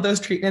treatment, all of those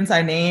treatments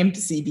I named,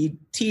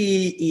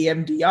 CBT,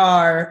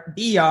 EMDR,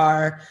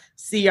 BR,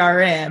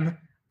 CRM,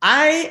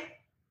 I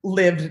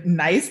lived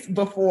nice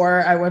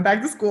before I went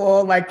back to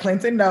school. Like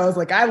Clinton knows,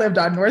 like I lived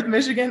on North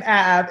Michigan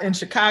Ave in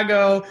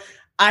Chicago.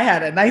 I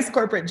had a nice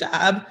corporate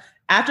job.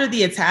 After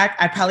the attack,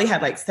 I probably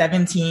had like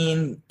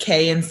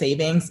 $17K in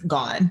savings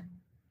gone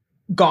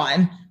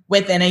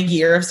within a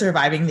year of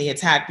surviving the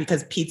attack,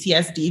 because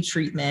PTSD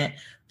treatment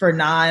for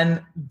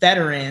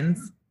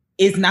non-veterans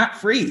is not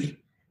free.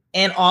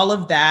 And all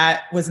of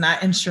that was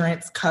not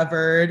insurance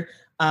covered.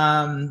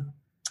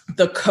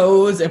 The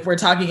codes, if we're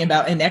talking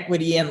about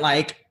inequity and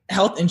like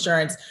health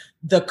insurance,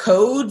 the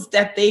codes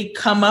that they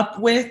come up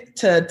with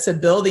to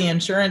bill the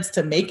insurance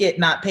to make it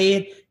not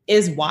paid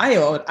is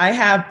wild. I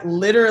have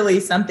literally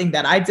something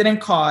that I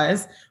didn't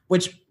cause,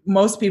 which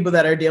most people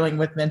that are dealing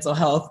with mental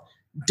health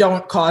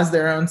don't cause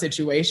their own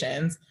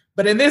situations.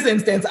 But in this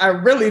instance, I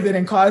really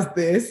didn't cause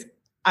this.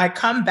 I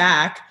come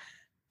back,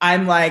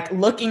 I'm like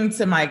looking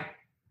to my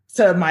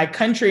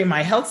country,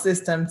 my health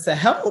system to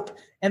help.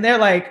 And they're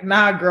like,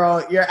 nah,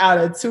 girl, you're out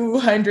of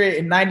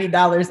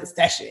 $290 a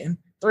session,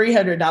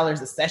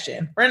 $300 a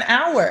session for an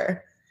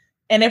hour.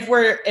 And if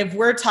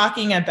we're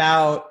talking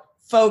about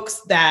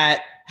folks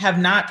that have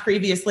not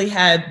previously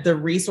had the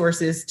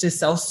resources to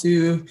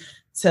self-soothe,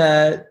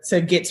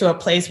 to get to a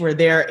place where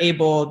they're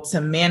able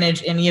to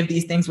manage any of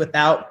these things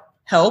without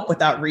help,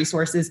 without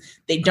resources,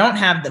 they don't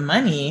have the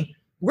money,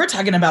 we're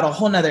talking about a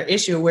whole nother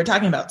issue. We're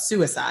talking about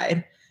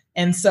suicide.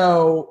 And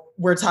so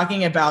we're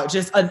talking about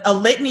just a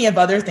litany of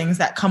other things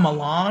that come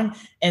along.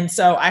 And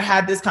so I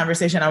had this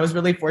conversation. I was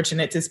really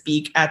fortunate to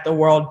speak at the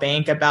World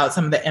Bank about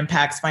some of the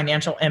impacts,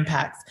 financial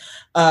impacts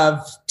of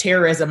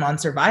terrorism on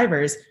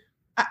survivors.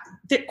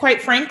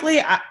 Quite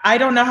frankly, I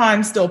don't know how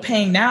I'm still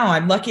paying now.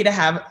 I'm lucky to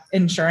have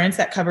insurance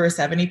that covers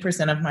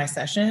 70% of my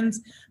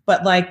sessions,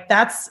 but like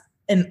that's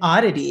an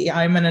oddity.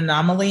 I'm an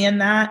anomaly in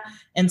that.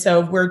 And so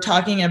we're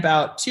talking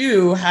about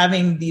too,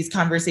 having these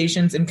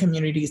conversations in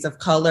communities of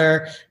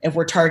color, if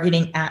we're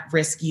targeting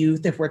at-risk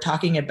youth, if we're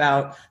talking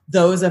about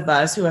those of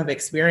us who have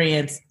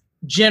experienced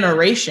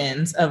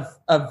generations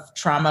of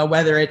trauma,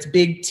 whether it's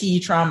big T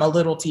trauma,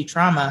 little t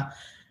trauma,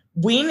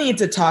 we need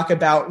to talk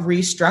about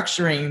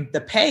restructuring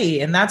the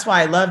pay. And that's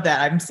why I love that.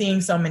 I'm seeing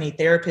so many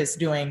therapists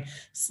doing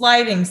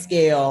sliding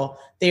scale.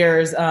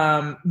 There's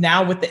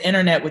now with the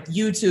internet, with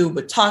YouTube,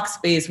 with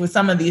Talkspace, with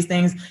some of these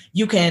things,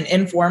 you can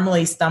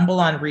informally stumble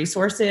on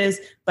resources.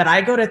 But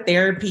I go to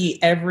therapy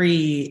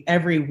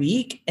every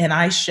week and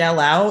I shell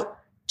out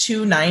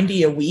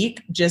 $290 a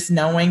week, just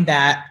knowing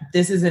that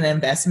this is an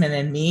investment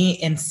in me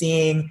and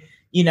seeing,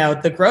 you know,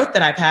 the growth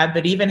that I've had.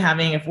 But even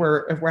having, if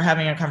we're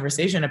having a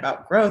conversation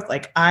about growth,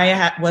 like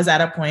was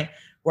at a point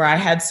where I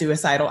had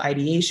suicidal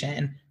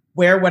ideation.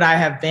 Where would I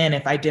have been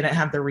if I didn't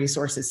have the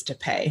resources to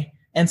pay?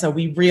 And so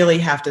we really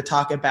have to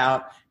talk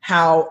about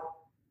how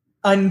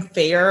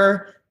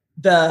unfair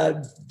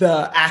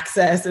the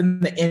access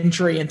and the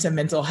entry into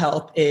mental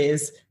health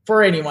is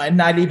for anyone,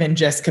 not even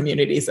just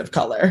communities of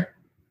color.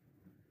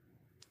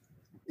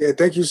 Yeah,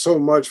 thank you so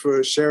much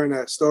for sharing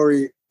that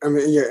story. I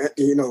mean,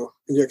 your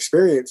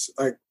experience,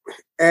 like,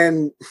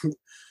 and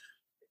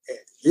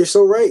you're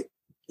so right,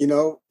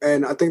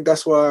 and I think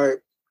that's why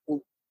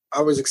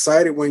I was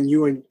excited when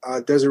you and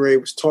Desiree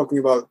was talking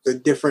about the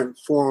different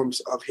forms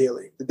of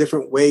healing, the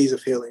different ways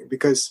of healing,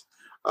 because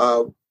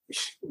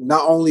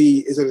not only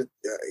is it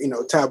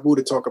taboo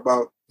to talk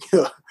about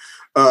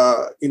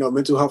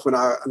mental health in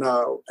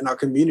our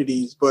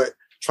communities, but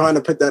trying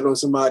to put that on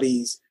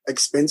somebody's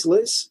expense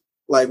list.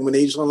 Like when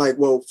they just want like,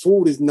 well,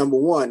 food is number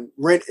one,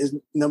 rent is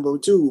number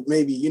two,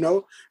 maybe,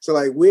 So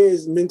like,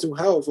 where's mental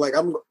health? Like,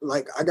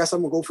 I guess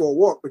I'm gonna go for a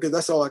walk because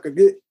that's all I could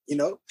get,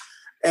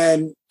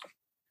 And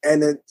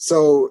then,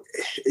 so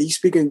you're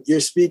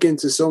speaking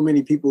to so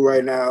many people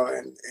right now,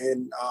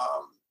 and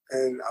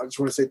I just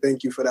want to say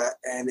thank you for that.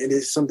 And it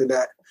is something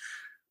that,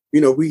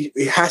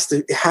 it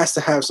has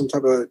to have some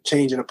type of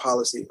change in a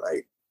policy.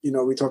 Like,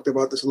 we talked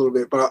about this a little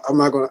bit, but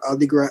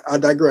I'll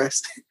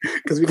digress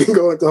because we can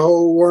go into a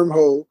whole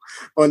wormhole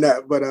on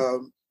that.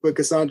 But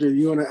Cassandra,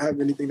 you want to have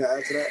anything to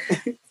add to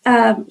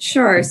that?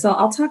 Sure. So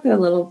I'll talk a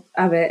little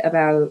bit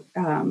about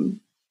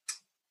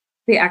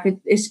the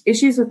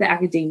issues with the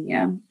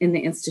academia in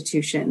the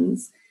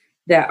institutions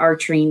that are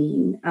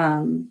training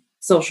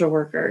social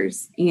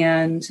workers.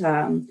 And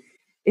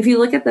if you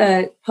look at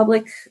the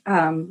public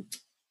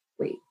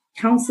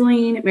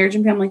counseling, marriage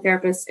and family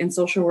therapist, and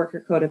social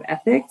worker code of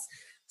ethics,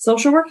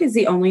 social work is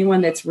the only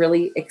one that's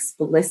really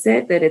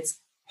explicit that it's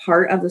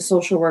part of the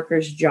social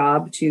worker's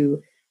job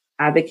to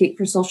advocate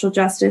for social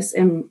justice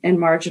and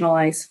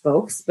marginalized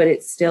folks, but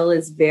it still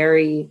is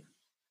very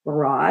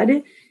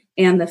broad.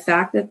 And the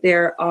fact that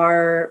there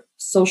are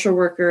social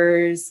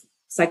workers,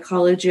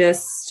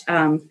 psychologists,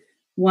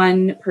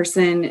 one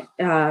person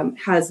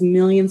has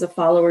millions of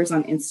followers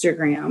on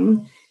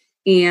Instagram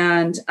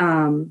and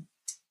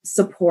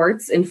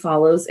supports and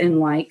follows and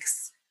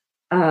likes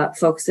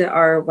folks that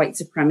are white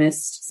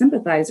supremacist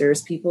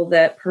sympathizers, people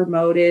that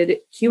promoted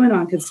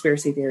QAnon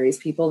conspiracy theories,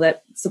 people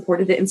that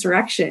supported the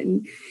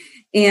insurrection.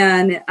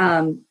 And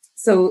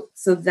so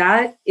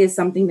that is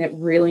something that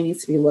really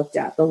needs to be looked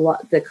at,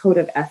 the code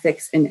of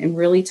ethics and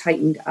really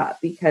tightened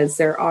up, because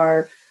there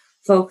are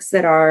folks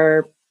that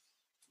are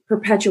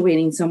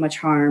perpetuating so much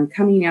harm,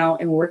 coming out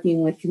and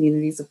working with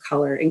communities of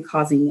color and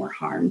causing more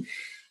harm.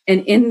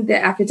 And in the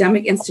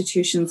academic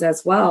institutions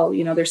as well,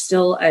 there's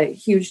still a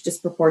huge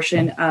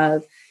disproportion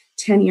of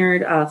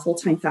tenured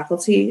full-time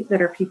faculty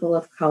that are people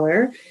of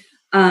color.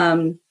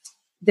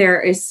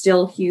 There is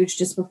still huge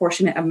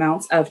disproportionate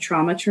amounts of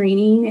trauma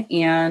training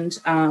and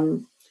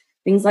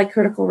things like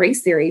critical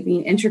race theory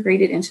being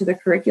integrated into the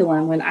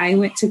curriculum. When I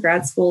went to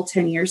grad school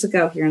 10 years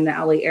ago here in the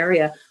LA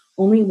area,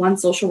 only one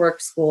social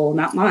work school,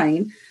 not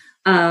mine,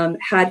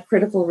 had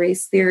critical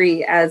race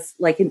theory as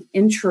like an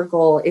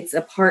integral, it's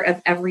a part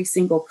of every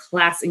single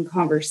class and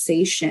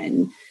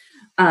conversation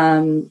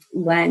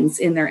lens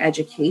in their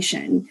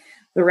education.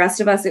 The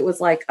rest of us, it was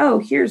like, oh,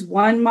 here's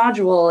one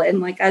module and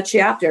like a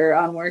chapter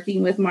on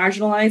working with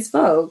marginalized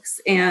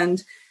folks,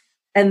 and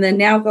then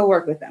now go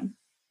work with them,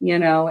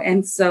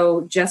 And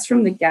so just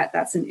from the get,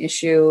 that's an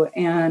issue.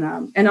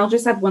 And I'll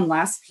just add one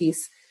last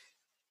piece.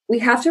 We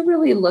have to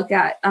really look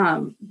at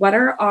what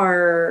are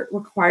our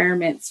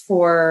requirements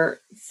for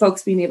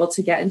folks being able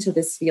to get into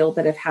this field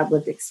that have had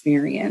lived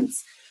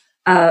experience.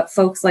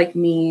 Folks like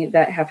me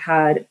that have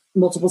had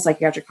multiple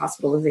psychiatric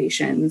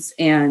hospitalizations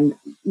and,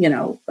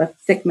 a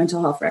thick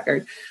mental health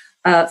record.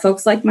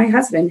 folks like my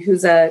husband,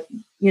 who's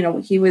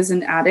he was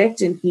an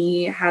addict and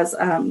he has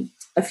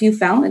a few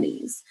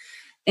felonies,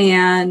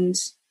 and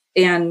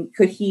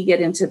could he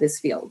get into this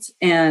field?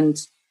 And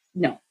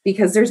no,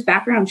 because there's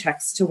background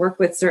checks to work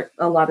with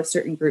a lot of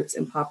certain groups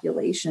and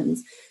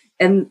populations.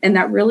 And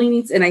that really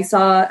needs, and I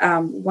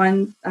saw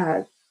one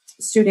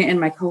student in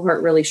my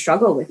cohort really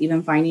struggle with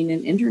even finding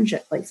an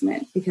internship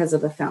placement because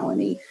of a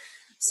felony.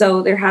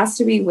 So there has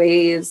to be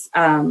ways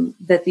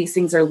that these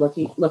things are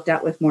looked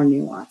at with more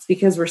nuance,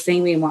 because we're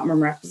saying we want more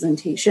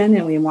representation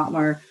and we want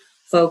more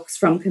folks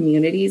from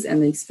communities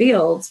in these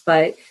fields.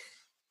 But,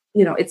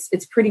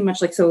 it's pretty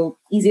much like so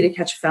easy to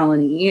catch a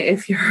felony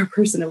if you're a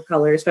person of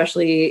color,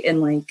 especially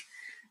in like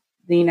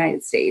the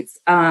United States.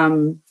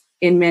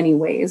 In many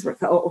ways, we're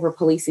over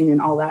policing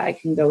and all that. I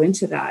can go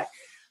into that.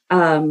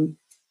 And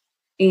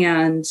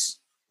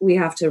we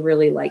have to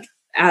really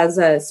as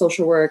a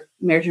social work,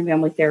 marriage and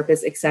family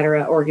therapist, et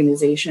cetera,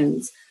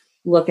 organizations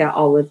look at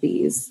all of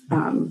these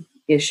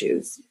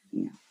issues.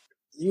 Yeah.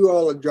 You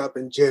all are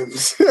dropping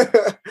gems,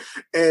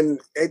 and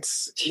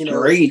it's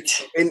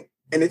great, and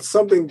it's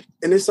something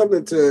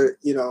to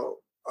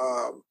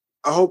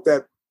I hope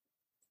that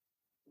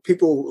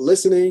people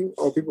listening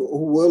or people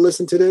who will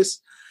listen to this,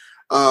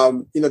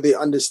 they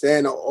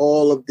understand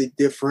all of the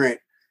different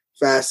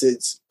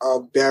facets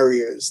of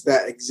barriers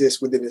that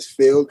exist within this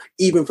field,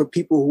 even for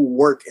people who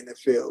work in the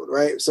field,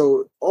 right?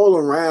 So all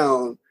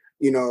around,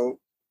 who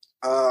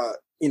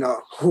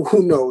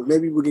knows?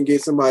 Maybe we can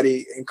get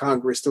somebody in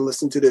Congress to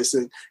listen to this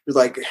and be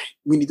like,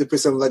 we need to put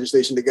some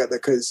legislation together,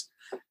 because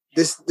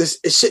this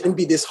it shouldn't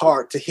be this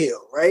hard to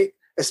heal, right?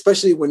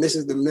 Especially when this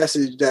is the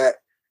message that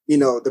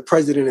the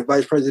president and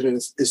vice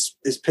president is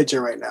pitching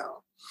right now.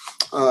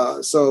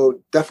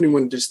 So definitely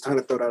want to just kind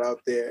of throw that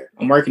out there.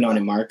 I'm working on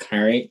it, Mark.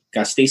 All right.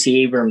 Got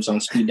Stacey Abrams on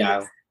speed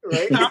dial.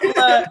 Right.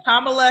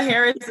 Kamala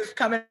Harris is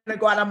coming to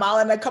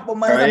Guatemala in a couple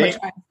months. Right. I'm going to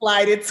try and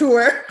slide it to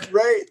her.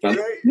 Right.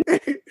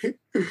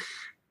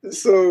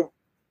 So,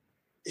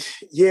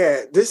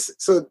 yeah,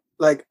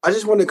 I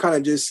just want to kind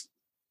of just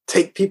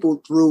take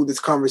people through this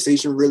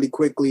conversation really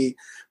quickly,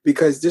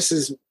 because this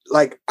is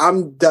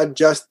I'm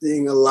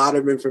digesting a lot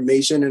of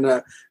information, and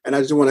I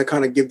just want to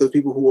kind of give those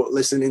people who are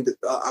listening the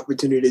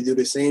opportunity to do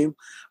the same.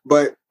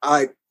 But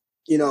it's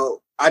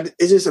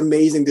just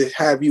amazing to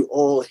have you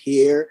all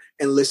here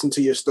and listen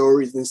to your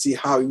stories and see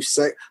how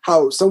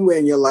how somewhere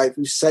in your life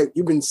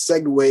you've been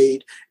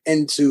segued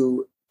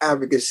into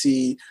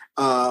advocacy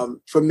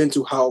for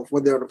mental health,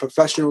 whether on a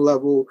professional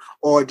level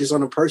or just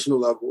on a personal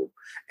level.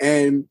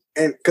 And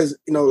because,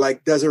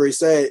 like Desiree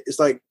said, it's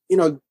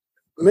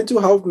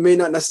mental health may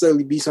not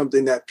necessarily be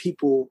something that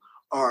people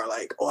are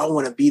like, oh, I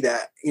want to be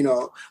that,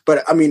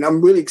 but I mean, I'm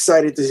really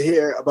excited to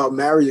hear about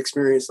Mary's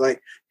experience.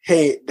 Like,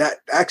 hey, that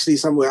actually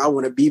somewhere I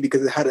want to be,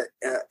 because it had an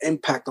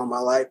impact on my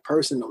life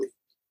personally,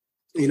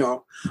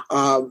 and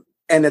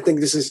I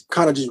think this is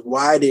kind of just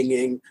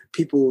widening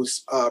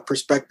people's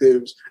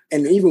perspectives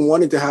and even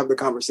wanting to have the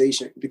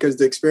conversation, because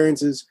the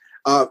experiences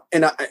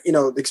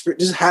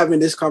just having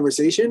this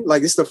conversation,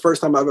 this is the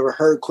first time I've ever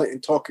heard Clinton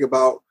talking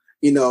about,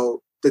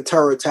 the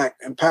terror attack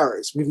in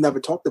Paris. We've never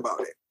talked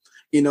about it,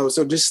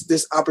 so just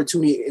this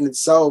opportunity in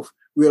itself,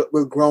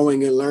 we're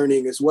growing and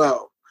learning as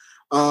well.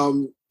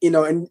 And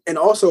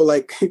also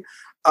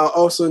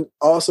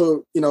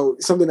also,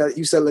 something that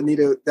you said,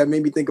 Lanita, that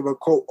made me think of a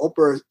quote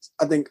Oprah.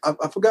 I think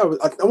I forgot.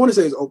 I want to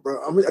say it's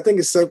Oprah. I think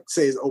it's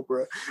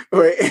Oprah,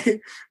 right?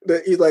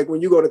 That he's like,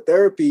 when you go to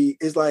therapy,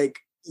 it's like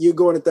you're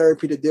going to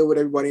therapy to deal with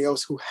everybody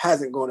else who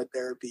hasn't gone to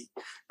therapy,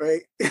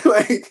 right?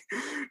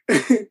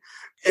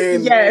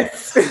 And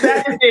yes,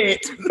 that is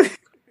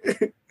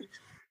it.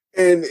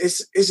 And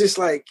it's just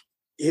like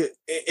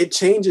it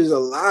changes a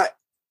lot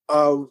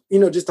of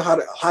just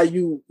how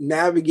you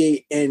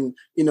navigate and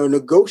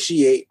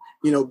negotiate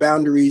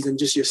boundaries and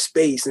just your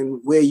space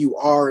and where you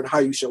are and how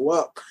you show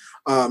up,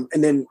 but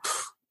I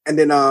think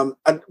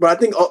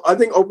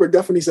Oprah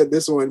definitely said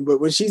this one,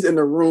 but when she's in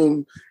the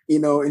room,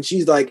 and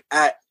she's like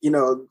at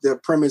the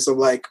premise of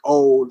like,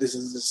 oh, this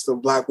is just a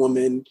Black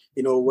woman,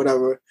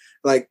 whatever,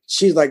 like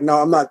she's like, no,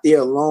 I'm not there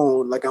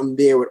alone, like I'm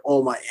there with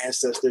all my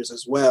ancestors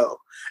as well.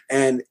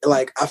 And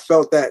like I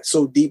felt that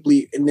so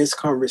deeply in this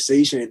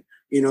conversation,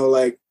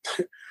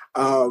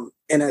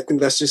 and I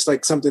think that's just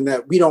like something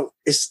that we don't,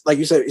 it's like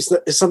you said,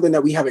 it's something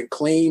that we haven't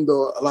claimed,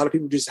 or a lot of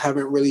people just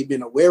haven't really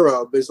been aware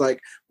of. It's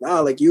like, nah,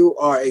 like you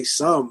are a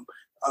sum,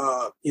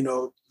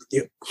 your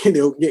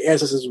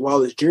ancestors'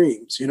 wildest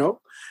dreams,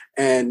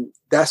 and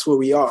that's where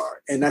we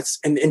are. And that's,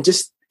 and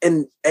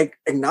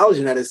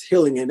acknowledging that is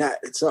healing in that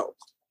itself.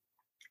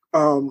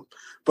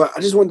 But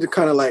I just wanted to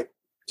kind of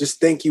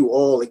just thank you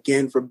all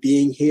again for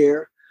being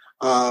here.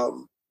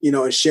 And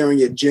sharing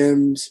your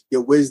gems,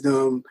 your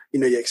wisdom,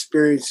 your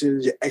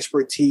experiences, your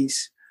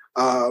expertise.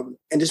 And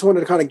just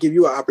wanted to kind of give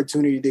you an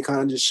opportunity to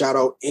kind of just shout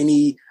out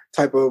any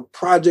type of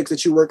projects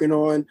that you're working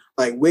on.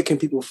 Like, where can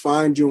people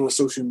find you on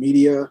social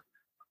media?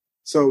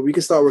 So we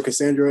can start with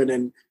Cassandra and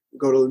then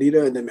go to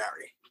Lanita and then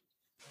Mary.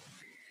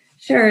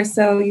 Sure.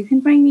 So you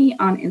can find me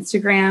on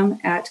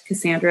Instagram at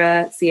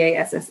Cassandra,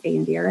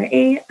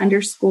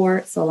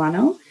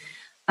 CASSANDRA_Solano.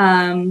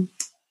 I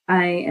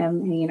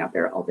am hanging out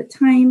there all the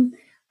time.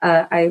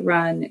 I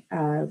run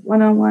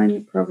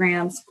one-on-one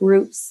programs,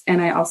 groups,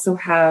 and I also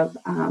have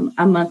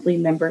a monthly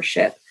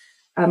membership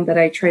that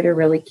I try to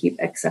really keep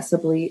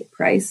accessibly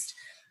priced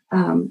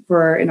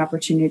for an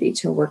opportunity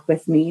to work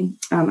with me.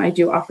 I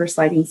do offer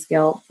sliding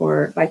scale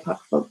for BIPOC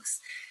folks.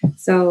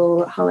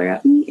 So holler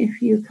at me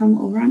if you come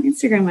over on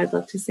Instagram. I'd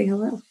love to say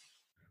hello.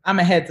 I'm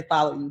ahead to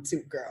follow you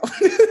too, girl.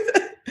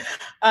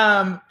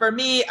 For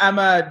me, I'm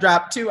going to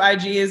drop 2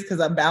 IGs because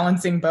I'm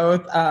balancing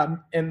both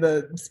in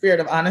the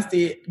spirit of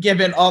honesty.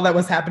 Given all that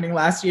was happening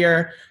last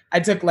year, I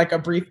took like a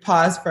brief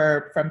pause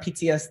from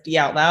PTSD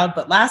Out Loud.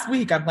 But last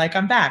week,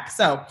 I'm back.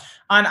 So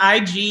on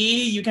IG,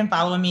 you can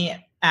follow me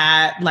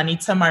at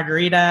Lanita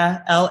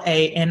Margarita,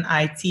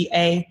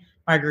 LANITA.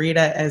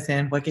 Margarita as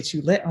in what gets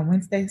you lit on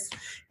Wednesdays.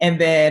 And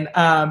then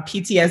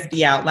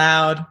PTSD Out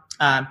Loud,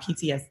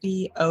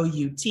 PTSD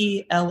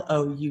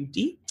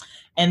OUTLOUD.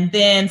 And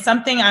then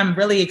something I'm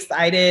really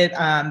excited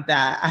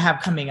that I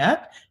have coming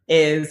up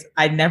is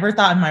I never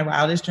thought in my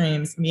wildest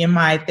dreams, me and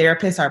my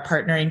therapist are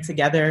partnering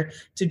together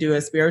to do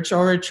a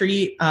spiritual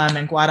retreat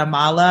in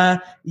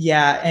Guatemala.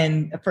 Yeah.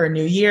 And for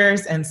New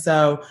Year's. And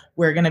so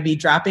we're going to be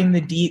dropping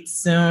the deets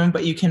soon,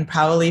 but you can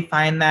probably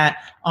find that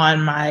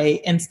on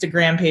my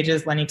Instagram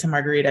pages, Lanita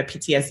Margarita,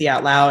 PTSD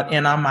Out Loud,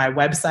 and on my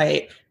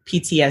website,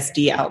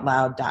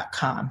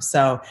 ptsdoutloud.com.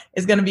 So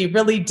it's going to be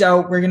really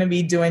dope. We're going to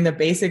be doing the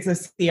basics of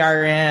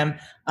CRM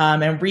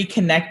and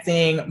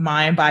reconnecting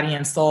mind, body,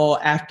 and soul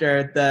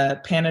after the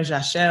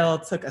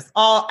Panajachel took us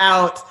all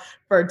out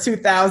for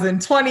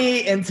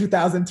 2020 and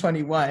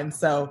 2021.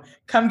 So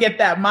come get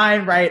that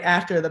mind right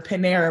after the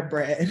Panera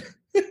bread.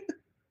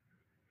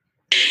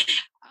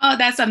 Oh,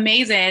 that's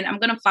amazing. I'm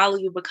going to follow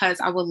you because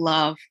I would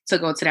love to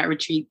go to that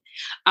retreat.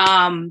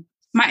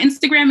 My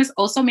Instagram is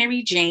also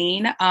Mary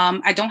Jane.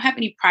 I don't have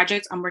any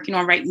projects I'm working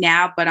on right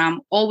now, but I'm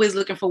always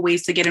looking for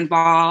ways to get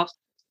involved.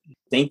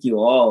 Thank you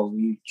all.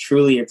 We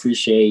truly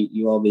appreciate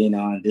you all being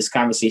on. This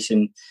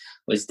conversation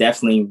was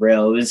definitely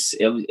real.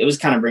 It was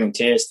kind of bringing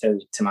tears to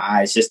my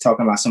eyes, just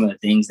talking about some of the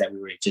things that we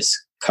were just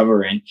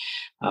covering.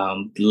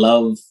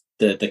 Love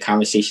the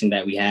conversation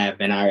that we have,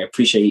 and I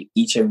appreciate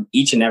each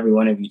and every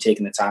one of you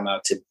taking the time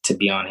out to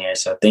be on here.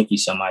 So thank you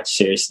so much.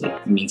 Seriously,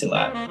 it means a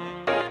lot.